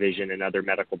Cataract Division and other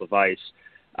medical device.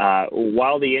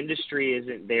 While the industry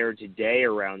isn't there today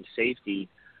around safety,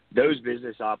 those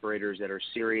business operators that are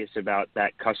serious about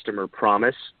that customer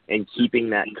promise and keeping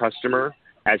that customer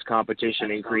as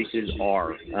competition increases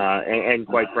are. And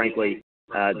quite frankly,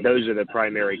 those are the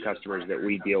primary customers that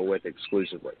we deal with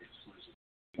exclusively.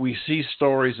 We see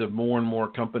stories of more and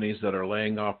more companies that are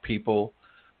laying off people,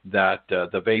 that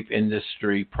the vape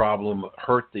industry problem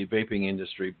hurt the vaping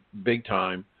industry big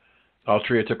time.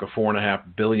 Altria took a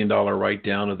 $4.5 billion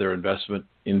write-down of their investment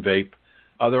in vape.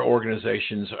 Other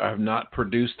organizations have not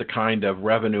produced the kind of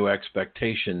revenue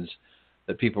expectations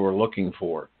that people are looking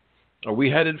for. Are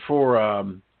we headed for a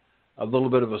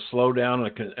little bit of a slowdown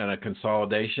and a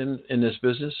consolidation in this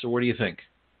business, or what do you think?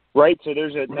 Right. So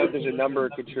there's a number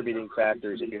of contributing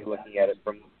factors if you're looking at it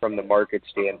from the market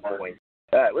standpoint.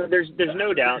 There's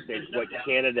no doubt that what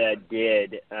Canada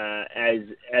did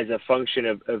as a function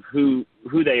of who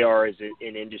they are as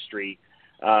an industry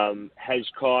has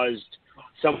caused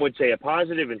some would say a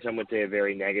positive and some would say a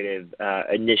very negative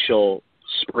initial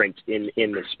sprint in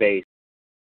the space.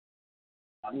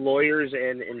 Lawyers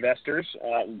and investors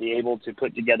be able to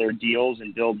put together deals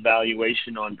and build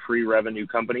valuation on pre-revenue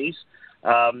companies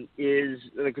is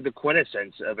the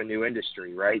quintessence of a new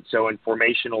industry, right? So in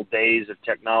formational days of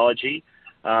technology,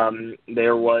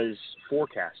 there was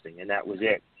forecasting, and that was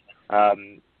it.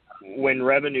 When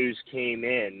revenues came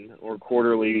in or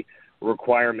quarterly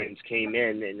requirements came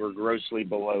in and were grossly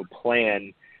below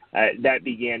plan, that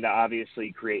began to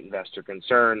obviously create investor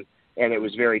concern, and it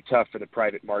was very tough for the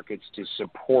private markets to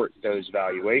support those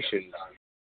valuations.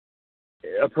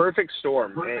 A perfect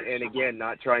storm, and again,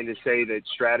 not trying to say that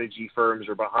strategy firms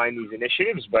are behind these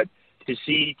initiatives, but to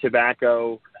see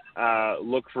tobacco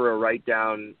look for a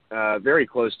write-down very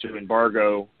close to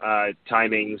embargo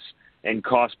timings and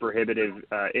cost-prohibitive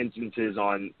instances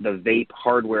on the vape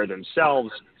hardware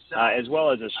themselves, as well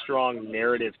as a strong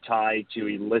narrative tied to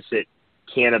illicit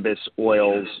cannabis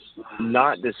oils,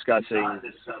 not discussing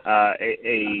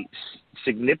a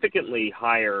significantly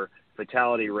higher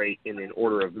fatality rate in an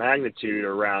order of magnitude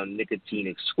around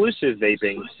nicotine-exclusive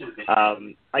vaping.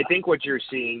 I think what you're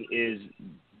seeing is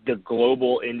the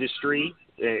global industry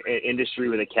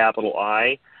with a capital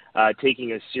I,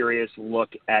 taking a serious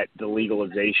look at the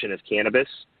legalization of cannabis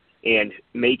and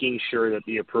making sure that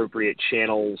the appropriate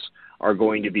channels are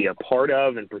going to be a part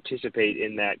of and participate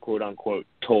in that quote-unquote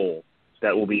toll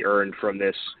that will be earned from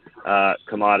this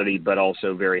commodity, but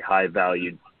also very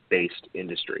high-value-based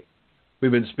industry.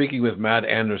 We've been speaking with Matt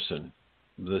Anderson,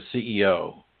 the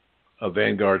CEO of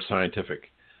Vanguard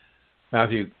Scientific.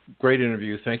 Matthew, great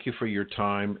interview. Thank you for your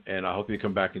time, and I hope you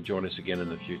come back and join us again in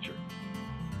the future.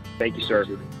 Thank you, sir.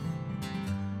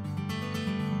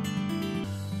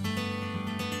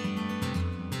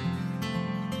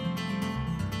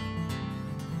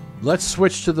 Let's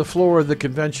switch to the floor of the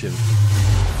convention.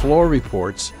 Floor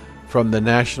reports from the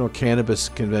National Cannabis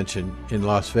Convention in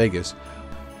Las Vegas,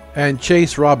 and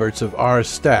Chase Roberts of our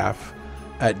staff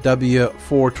at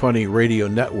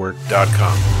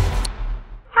W420RadioNetwork.com.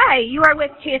 Hi, you are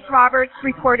with Chase Roberts,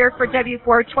 reporter for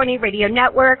W420 Radio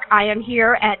Network. I am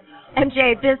here at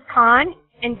MJ BizCon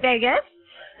in Vegas,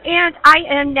 and I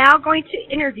am now going to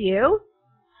interview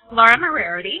Laura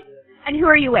Morarity. And who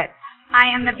are you with? I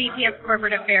am the VP of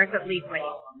Corporate Affairs at Leafly.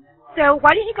 So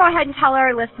why don't you go ahead and tell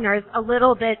our listeners a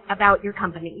little bit about your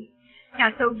company?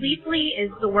 Yeah, so Leafly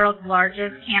is the world's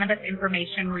largest cannabis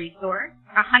information resource.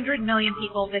 100 million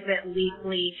people visit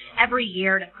Leafly every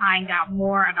year to find out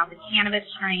more about the cannabis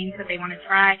strains that they want to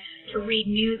try, to read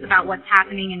news about what's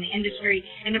happening in the industry,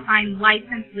 and to find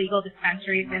licensed legal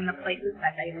dispensaries in the places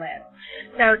that they live.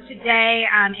 So today,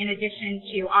 in addition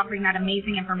to offering that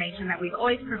amazing information that we've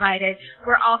always provided,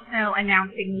 we're also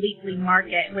announcing Leafly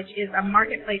Market, which is a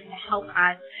marketplace to help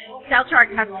us sell to our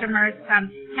customers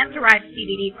some hemp-derived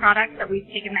CBD products that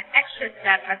we've taken the extra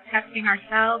step of testing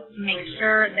ourselves to make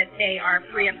sure that they are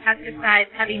free of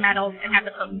pesticides, heavy metals, and have the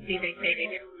potency they say they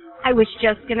do. I was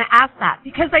just going to ask that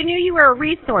because I knew you were a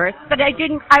resource, but I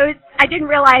didn't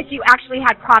realize you actually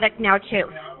had product now too.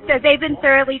 So they've been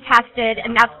thoroughly tested,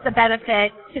 and that's the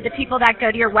benefit to the people that go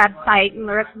to your website and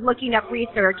are looking up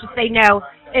research if they know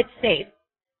it's safe.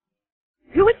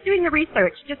 Who was doing the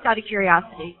research, just out of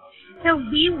curiosity? So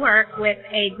we work with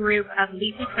a group of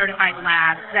Leafly certified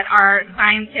labs that our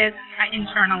scientists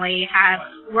internally have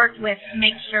worked with to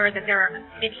make sure that they're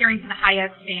adhering to the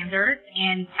highest standards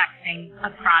in testing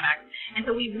of products. And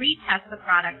so we retest the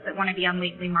products that want to be on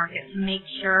Leafly Market to make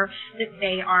sure that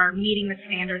they are meeting the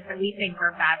standards that we think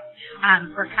are best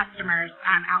for customers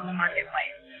out in the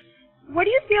marketplace. What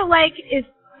do you feel like is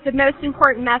the most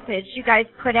important message you guys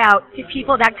put out to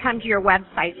people that come to your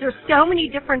website? There's so many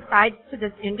different sides to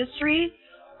this industry.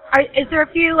 Is there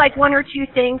a few, like one or two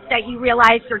things that you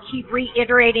realize or keep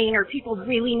reiterating or people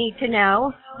really need to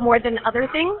know more than other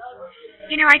things?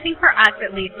 You know, I think for us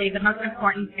at Leafly, the most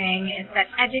important thing is that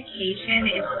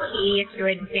education is key to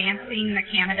advancing the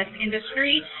cannabis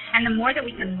industry. And the more that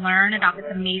we can learn about this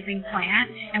amazing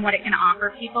plant and what it can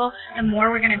offer people, the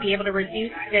more we're going to be able to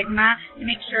reduce stigma to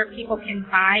make sure people can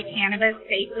buy cannabis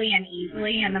safely and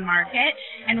easily in the market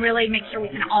and really make sure we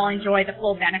can all enjoy the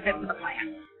full benefits of the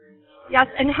plant. Yes,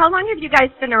 and how long have you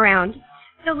guys been around?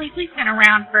 So Leafly's been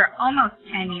around for almost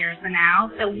 10 years now,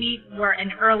 so we were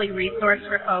an early resource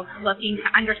for folks looking to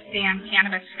understand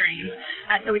cannabis strains.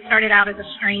 So we started out as a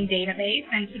strain database,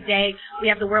 and today we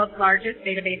have the world's largest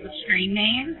database of strain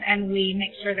names, and we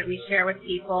make sure that we share with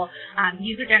people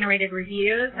user-generated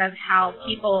reviews of how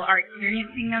people are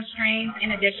experiencing those strains,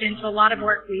 in addition to a lot of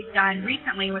work we've done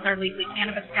recently with our Leafly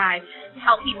Cannabis Guide to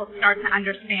help people start to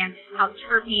understand how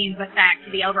terpenes affect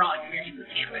the overall experience of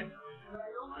cannabis.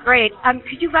 Great.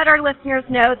 Could you let our listeners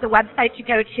know the website to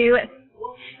go to?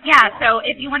 Yeah, so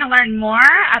if you want to learn more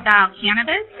about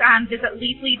cannabis, visit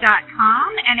leafly.com.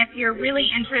 And if you're really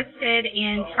interested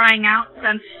in trying out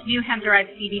some new hemp-derived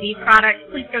CBD products,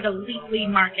 please go to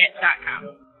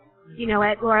leaflymarket.com. You know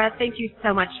what, Laura, thank you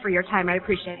so much for your time. I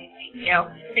appreciate it. Thank you.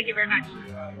 Thank you very much.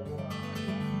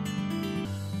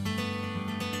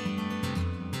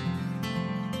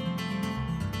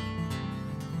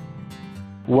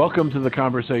 Welcome to the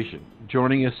conversation.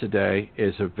 Joining us today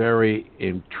is a very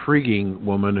intriguing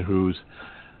woman who's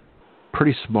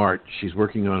pretty smart. She's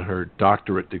working on her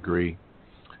doctorate degree,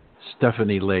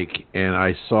 Stephanie Lake, and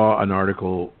I saw an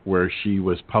article where she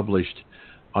was published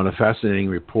on a fascinating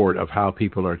report of how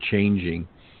people are changing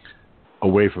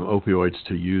away from opioids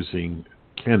to using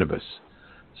cannabis.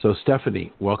 So,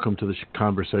 Stephanie, welcome to the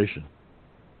conversation.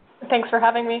 Thanks for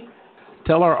having me.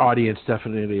 Tell our audience,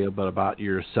 Stephanie, a little bit about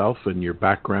yourself and your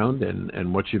background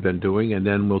and what you've been doing, and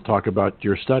then we'll talk about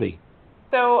your study.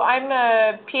 So I'm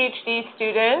a Ph.D.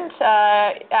 student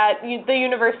at the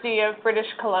University of British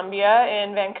Columbia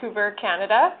in Vancouver,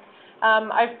 Canada.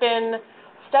 I've been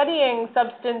studying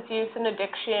substance use and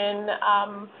addiction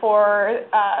for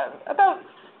about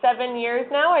 7 years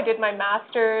now. I did my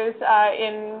master's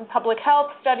in public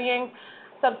health studying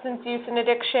substance use and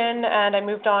addiction, and I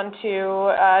moved on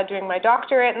to doing my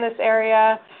doctorate in this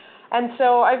area. And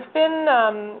so I've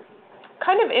been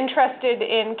kind of interested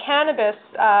in cannabis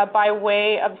by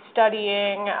way of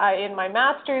studying in my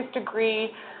master's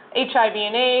degree HIV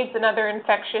and AIDS and other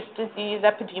infectious disease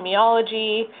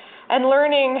epidemiology, and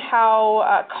learning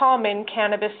how common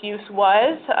cannabis use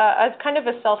was as kind of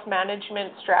a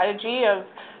self-management strategy of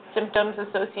symptoms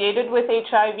associated with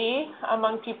HIV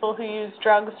among people who use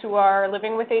drugs who are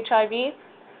living with HIV,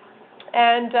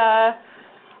 and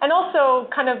also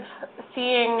kind of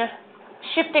seeing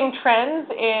shifting trends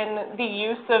in the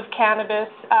use of cannabis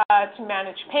to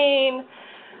manage pain,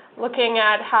 looking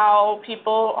at how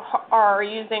people are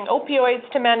using opioids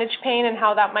to manage pain and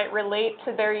how that might relate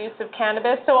to their use of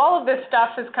cannabis. So all of this stuff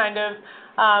has kind of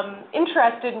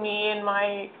interested me in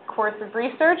my course of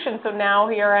research, and so now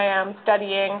here I am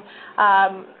studying,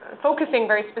 focusing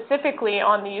very specifically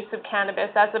on the use of cannabis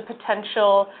as a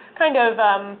potential kind of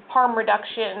harm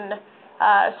reduction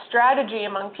strategy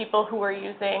among people who are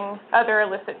using other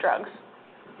illicit drugs.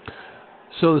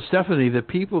 So, Stephanie, the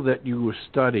people that you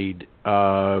studied,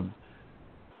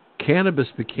 cannabis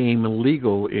became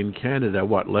illegal in Canada,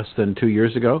 less than 2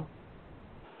 years ago?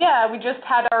 Yeah, we just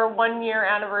had our 1-year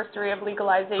anniversary of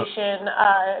legalization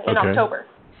in October.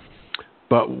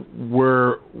 But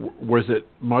was it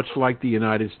much like the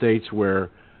United States where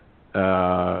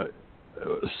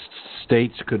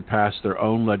states could pass their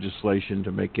own legislation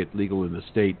to make it legal in the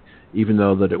state, even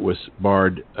though that it was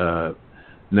barred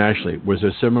nationally? Was there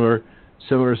a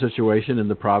similar situation in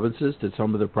the provinces? Did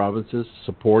some of the provinces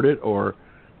support it, or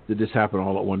did this happen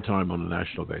all at one time on a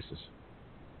national basis?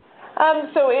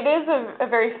 So it is a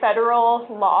very federal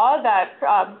law that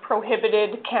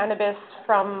prohibited cannabis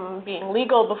from being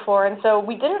legal before, and so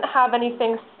we didn't have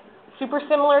anything super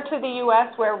similar to the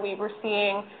U.S. where we were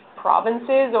seeing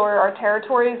provinces or our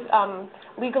territories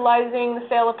legalizing the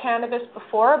sale of cannabis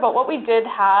before, but what we did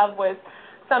have was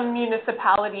some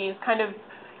municipalities kind of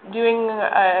doing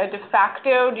a de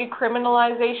facto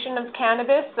decriminalization of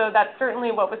cannabis. So that's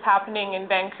certainly what was happening in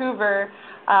Vancouver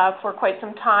for quite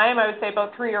some time. I would say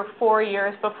about 3 or 4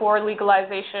 years before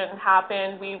legalization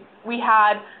happened, we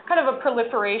had kind of a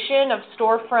proliferation of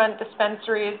storefront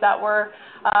dispensaries that were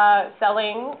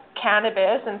selling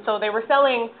cannabis, and so they were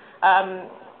selling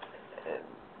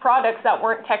products that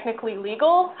weren't technically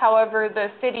legal. However, the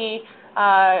city,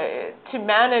 to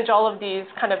manage all of these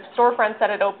kind of storefronts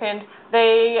that had opened,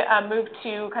 they moved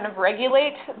to kind of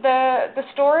regulate the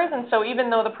stores. And so even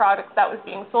though the product that was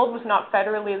being sold was not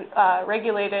federally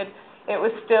regulated, it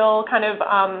was still kind of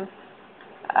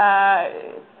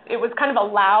it was kind of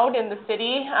allowed in the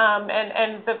city,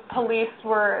 and the police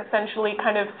were essentially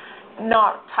kind of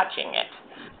not touching it.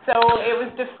 So it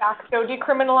was de facto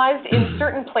decriminalized in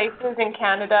certain places in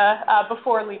Canada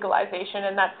before legalization,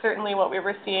 and that's certainly what we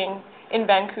were seeing in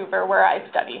Vancouver, where I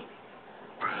study.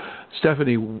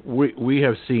 Stephanie, we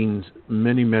have seen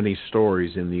many, many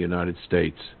stories in the United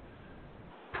States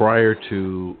prior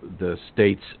to the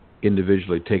states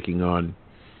individually taking on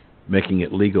making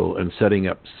it legal and setting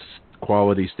up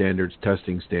quality standards,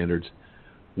 testing standards,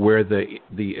 where the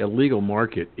illegal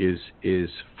market is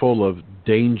full of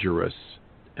dangerous,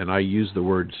 and I use the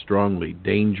word strongly,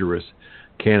 dangerous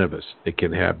cannabis. It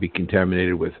can be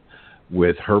contaminated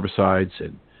with herbicides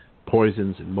and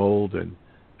poisons and mold, and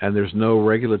there's no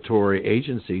regulatory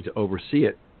agency to oversee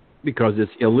it because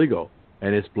it's illegal.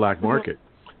 and its black market.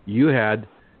 You had,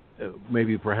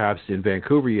 maybe perhaps in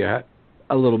Vancouver, you had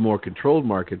a little more controlled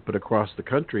market, but across the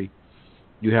country,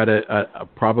 you had a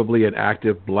probably an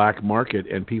active black market,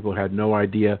 and people had no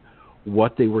idea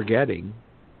what they were getting,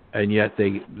 and yet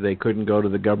they couldn't go to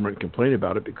the government and complain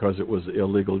about it because it was an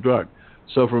illegal drug.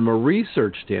 So from a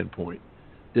research standpoint,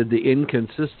 did the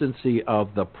inconsistency of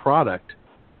the product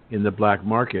in the black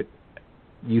market,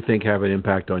 you think, have an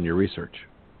impact on your research?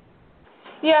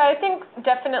 Yeah, I think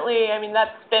definitely. I mean,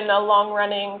 that's been a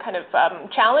long-running kind of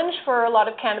challenge for a lot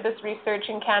of cannabis research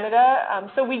in Canada.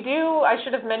 So we do, I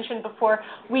should have mentioned before,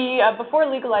 before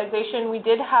legalization, we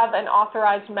did have an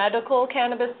authorized medical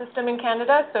cannabis system in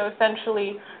Canada. So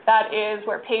essentially, that is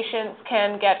where patients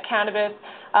can get cannabis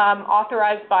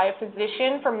authorized by a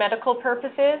physician for medical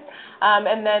purposes,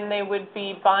 and then they would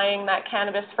be buying that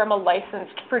cannabis from a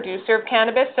licensed producer of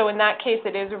cannabis. So in that case,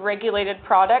 it is a regulated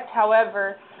product.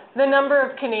 However, the number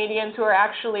of Canadians who are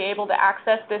actually able to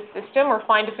access this system or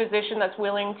find a physician that's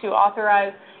willing to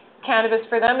authorize cannabis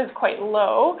for them is quite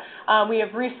low. We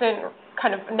have recent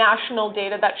kind of national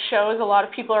data that shows a lot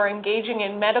of people are engaging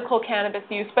in medical cannabis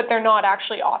use, but they're not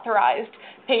actually authorized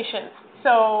patients.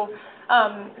 So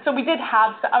we did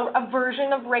have a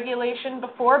version of regulation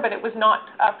before, but it was not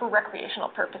for recreational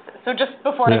purposes. So just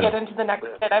before I get into the next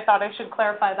bit, I thought I should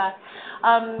clarify that.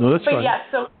 No, that's fine. Yeah,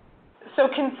 so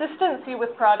consistency with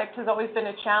product has always been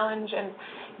a challenge, and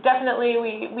definitely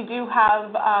we do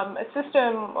have a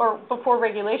system, or before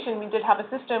regulation, we did have a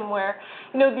system where,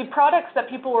 the products that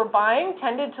people were buying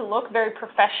tended to look very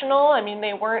professional. I mean,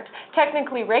 they weren't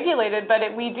technically regulated, but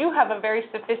we do have a very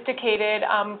sophisticated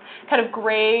kind of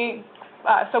gray,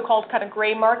 so-called kind of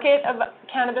gray market of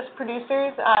cannabis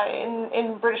producers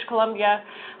in British Columbia,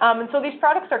 and so these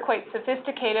products are quite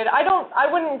sophisticated.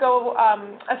 I wouldn't go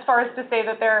as far as to say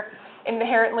that they're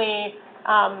inherently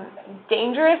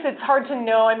dangerous. It's hard to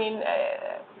know. I mean,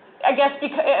 I guess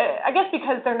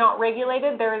because they're not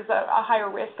regulated, there is a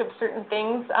higher risk of certain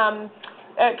things,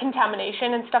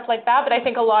 contamination and stuff like that. But I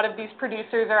think a lot of these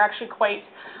producers are actually quite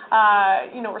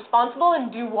responsible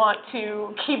and do want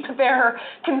to keep their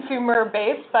consumer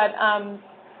base. But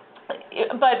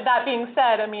that being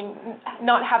said, I mean,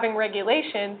 not having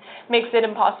regulation makes it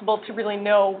impossible to really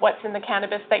know what's in the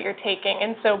cannabis that you're taking.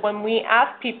 And so when we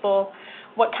ask people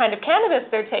what kind of cannabis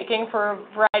they're taking for a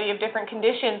variety of different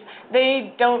conditions,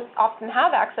 they don't often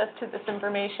have access to this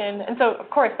information. And so, of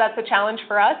course, that's a challenge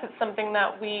for us. It's something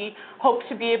that we hope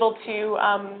to be able to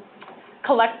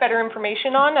collect better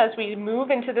information on as we move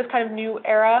into this kind of new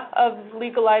era of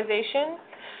legalization.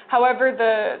 However,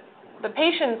 the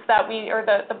patients that or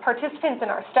the participants in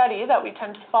our study that we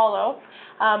tend to follow,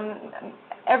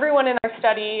 everyone in our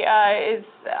study is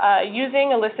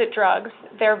using illicit drugs.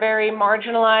 They're very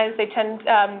marginalized.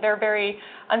 They're very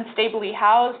unstably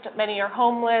housed. Many are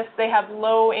homeless. They have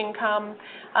low income.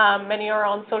 Many are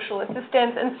on social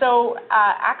assistance. And so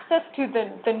access to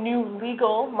the new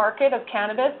legal market of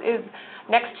cannabis is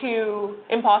next to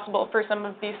impossible for some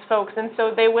of these folks. And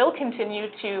so they will continue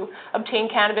to obtain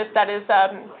cannabis that is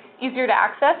easier to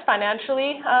access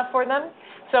financially for them.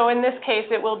 So in this case,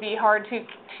 it will be hard to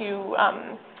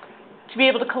be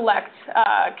able to collect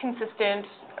consistent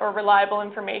or reliable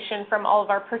information from all of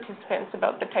our participants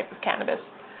about the type of cannabis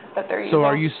that they're using. So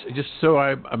are you, just so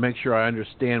I make sure I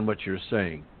understand what you're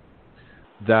saying,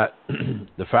 that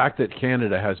the fact that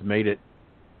Canada has made it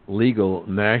legal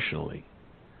nationally,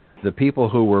 the people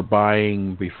who were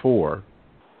buying before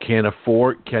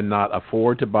cannot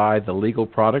afford to buy the legal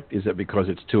product? Is it because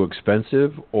it's too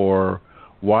expensive, or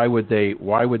why would they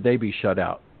be shut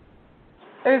out?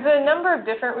 There's a number of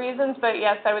different reasons, but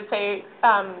yes, I would say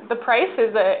the price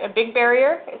is a big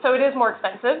barrier. So it is more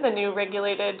expensive, the new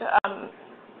regulated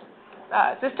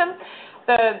system.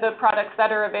 The products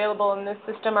that are available in this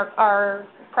system are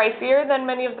pricier than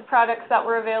many of the products that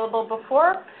were available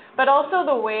before, but also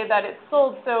the way that it's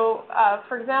sold. So,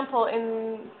 for example,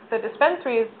 in the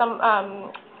dispensaries,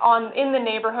 in the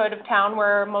neighborhood of town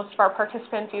where most of our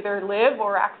participants either live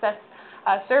or access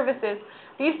services,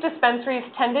 these dispensaries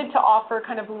tended to offer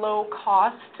kind of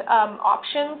low-cost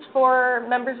options for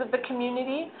members of the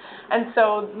community. And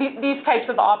so these types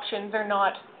of options are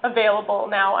not available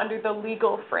now under the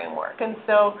legal framework. And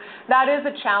so that is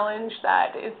a challenge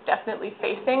that is definitely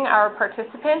facing our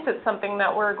participants. It's something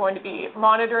that we're going to be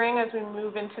monitoring as we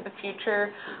move into the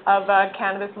future of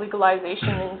cannabis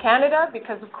legalization in Canada,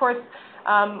 because, of course,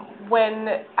 when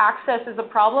access is a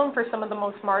problem for some of the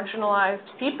most marginalized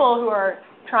people who are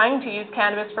trying to use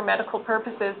cannabis for medical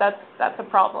purposes, that's a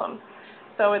problem.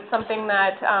 So it's something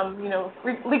that,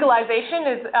 legalization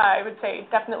is, I would say,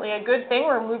 definitely a good thing.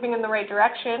 We're moving in the right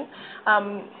direction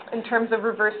in terms of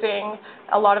reversing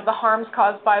a lot of the harms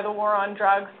caused by the war on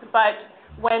drugs. But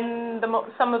when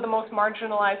some of the most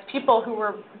marginalized people who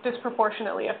were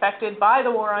disproportionately affected by the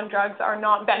war on drugs are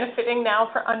not benefiting now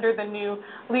under the new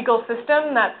legal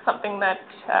system, that's something that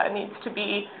needs to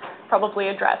be probably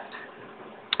addressed.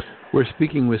 We're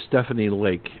speaking with Stephanie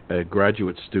Lake, a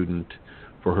graduate student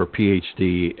for her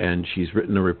Ph.D., and she's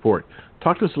written a report.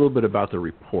 Talk to us a little bit about the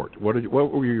report. What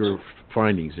were your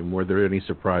findings, and were there any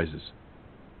surprises?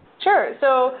 Sure.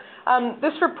 So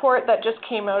this report that just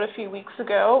came out a few weeks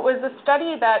ago was a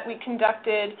study that we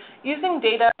conducted using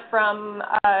data from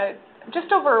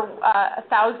just over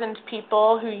 1,000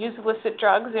 people who use illicit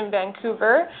drugs in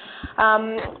Vancouver.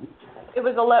 It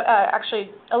was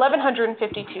actually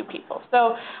 1,152 people.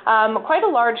 So quite a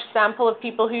large sample of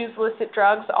people who use illicit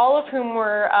drugs, all of whom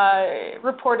were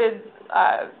reported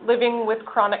living with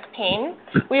chronic pain.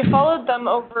 We followed them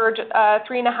over a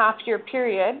 3.5-year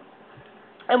period.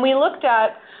 And we looked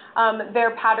at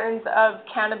their patterns of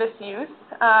cannabis use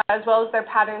as well as their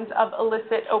patterns of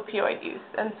illicit opioid use.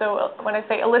 And so when I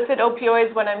say illicit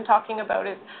opioids, what I'm talking about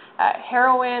is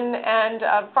heroin and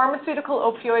pharmaceutical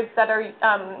opioids that are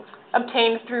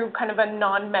obtained through kind of a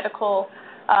non-medical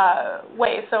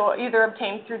way. So either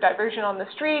obtained through diversion on the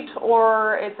street,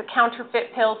 or it's a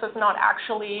counterfeit pill, so it's not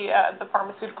actually the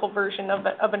pharmaceutical version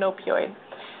of an opioid.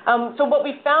 So what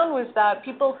we found was that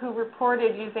people who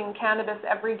reported using cannabis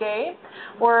every day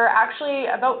were actually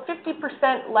about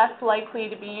 50% less likely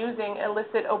to be using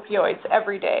illicit opioids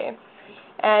every day.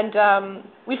 And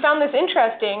we found this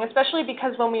interesting, especially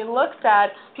because when we looked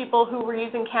at people who were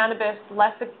using cannabis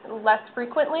less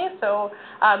frequently, so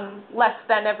less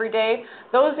than every day,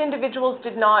 those individuals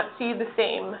did not see the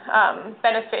same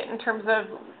benefit in terms of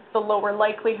the lower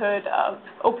likelihood of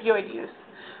opioid use.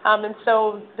 And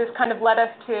so this kind of led us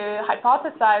to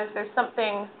hypothesize there's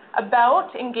something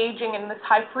about engaging in this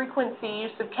high-frequency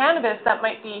use of cannabis that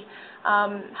might be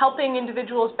helping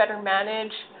individuals better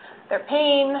manage their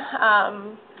pain,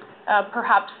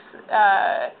 perhaps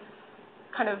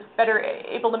kind of better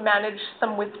able to manage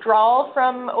some withdrawal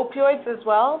from opioids as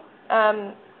well.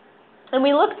 And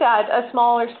we looked at a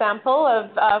smaller sample of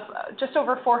just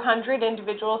over 400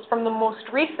 individuals from the most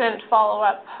recent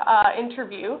follow-up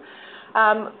interview.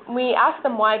 We asked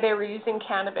them why they were using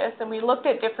cannabis, and we looked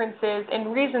at differences in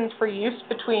reasons for use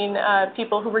between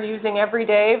people who were using every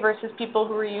day versus people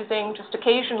who were using just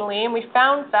occasionally. And we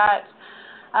found that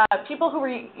people who were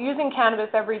using cannabis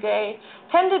every day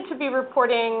tended to be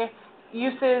reporting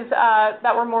uses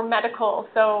that were more medical.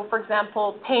 So, for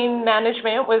example, pain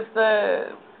management was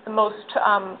the most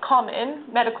common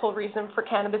medical reason for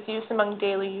cannabis use among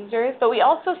daily users. But we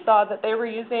also saw that they were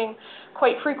using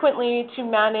quite frequently to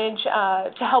manage,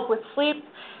 to help with sleep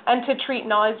and to treat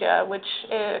nausea, which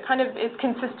kind of is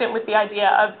consistent with the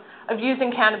idea of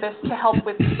using cannabis to help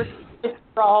with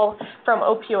withdrawal from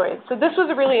opioids. So this was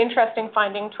a really interesting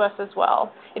finding to us as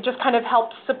well. It just kind of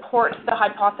helped support the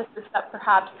hypothesis that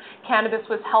perhaps cannabis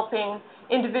was helping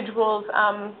individuals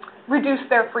reduce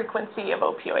their frequency of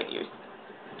opioid use.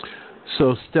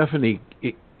 So, Stephanie,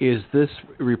 is this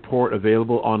report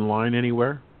available online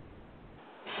anywhere?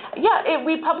 Yeah,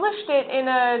 we published it in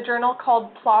a journal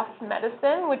called PLOS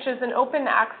Medicine, which is an open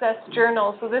access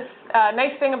journal. So this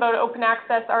nice thing about an open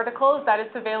access article is that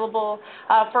it's available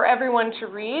for everyone to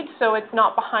read, so it's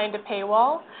not behind a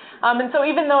paywall. And so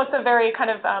even though it's a very kind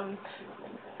of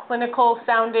clinical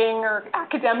sounding or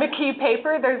academic-y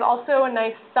paper, there's also a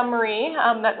nice summary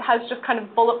that has just kind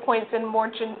of bullet points in more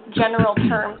general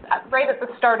terms right at the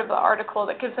start of the article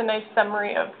that gives a nice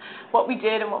summary of what we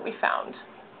did and what we found.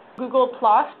 Google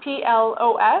PLOS,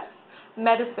 P-L-O-S,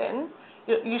 medicine.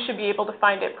 You should be able to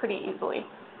find it pretty easily.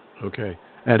 Okay.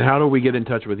 And how do we get in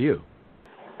touch with you?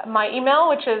 My email,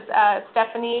 which is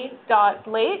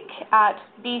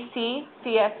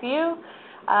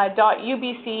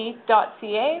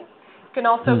stephanie.lake@bccsu.ubc.ca. You can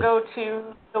also go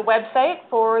to the website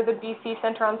for the BC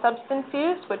Centre on Substance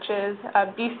Use, which is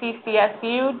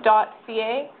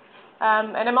bccsu.ca.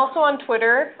 And I'm also on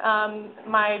Twitter.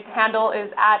 My handle is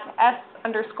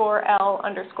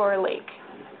 @S_L_Lake.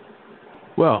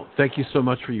 Well, thank you so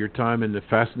much for your time and the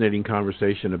fascinating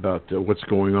conversation about what's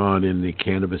going on in the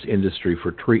cannabis industry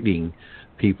for treating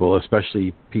people,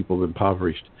 especially people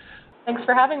impoverished. Thanks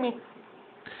for having me.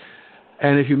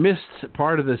 And if you missed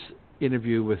part of this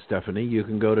interview with Stephanie, you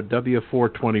can go to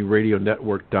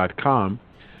W420radionetwork.com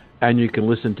and you can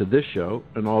listen to this show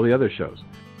and all the other shows.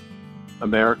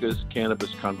 America's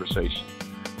Cannabis Conversation.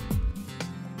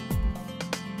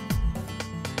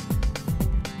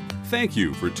 thank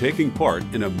you for taking part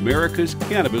in America's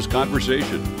Cannabis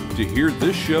Conversation. To hear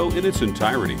this show in its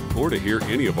entirety or to hear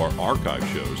any of our archive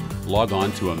shows, log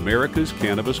on to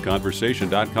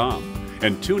americascannabisconversation.com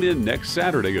and tune in next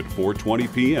Saturday at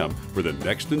 4:20 p.m. for the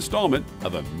next installment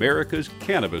of America's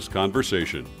Cannabis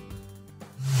Conversation.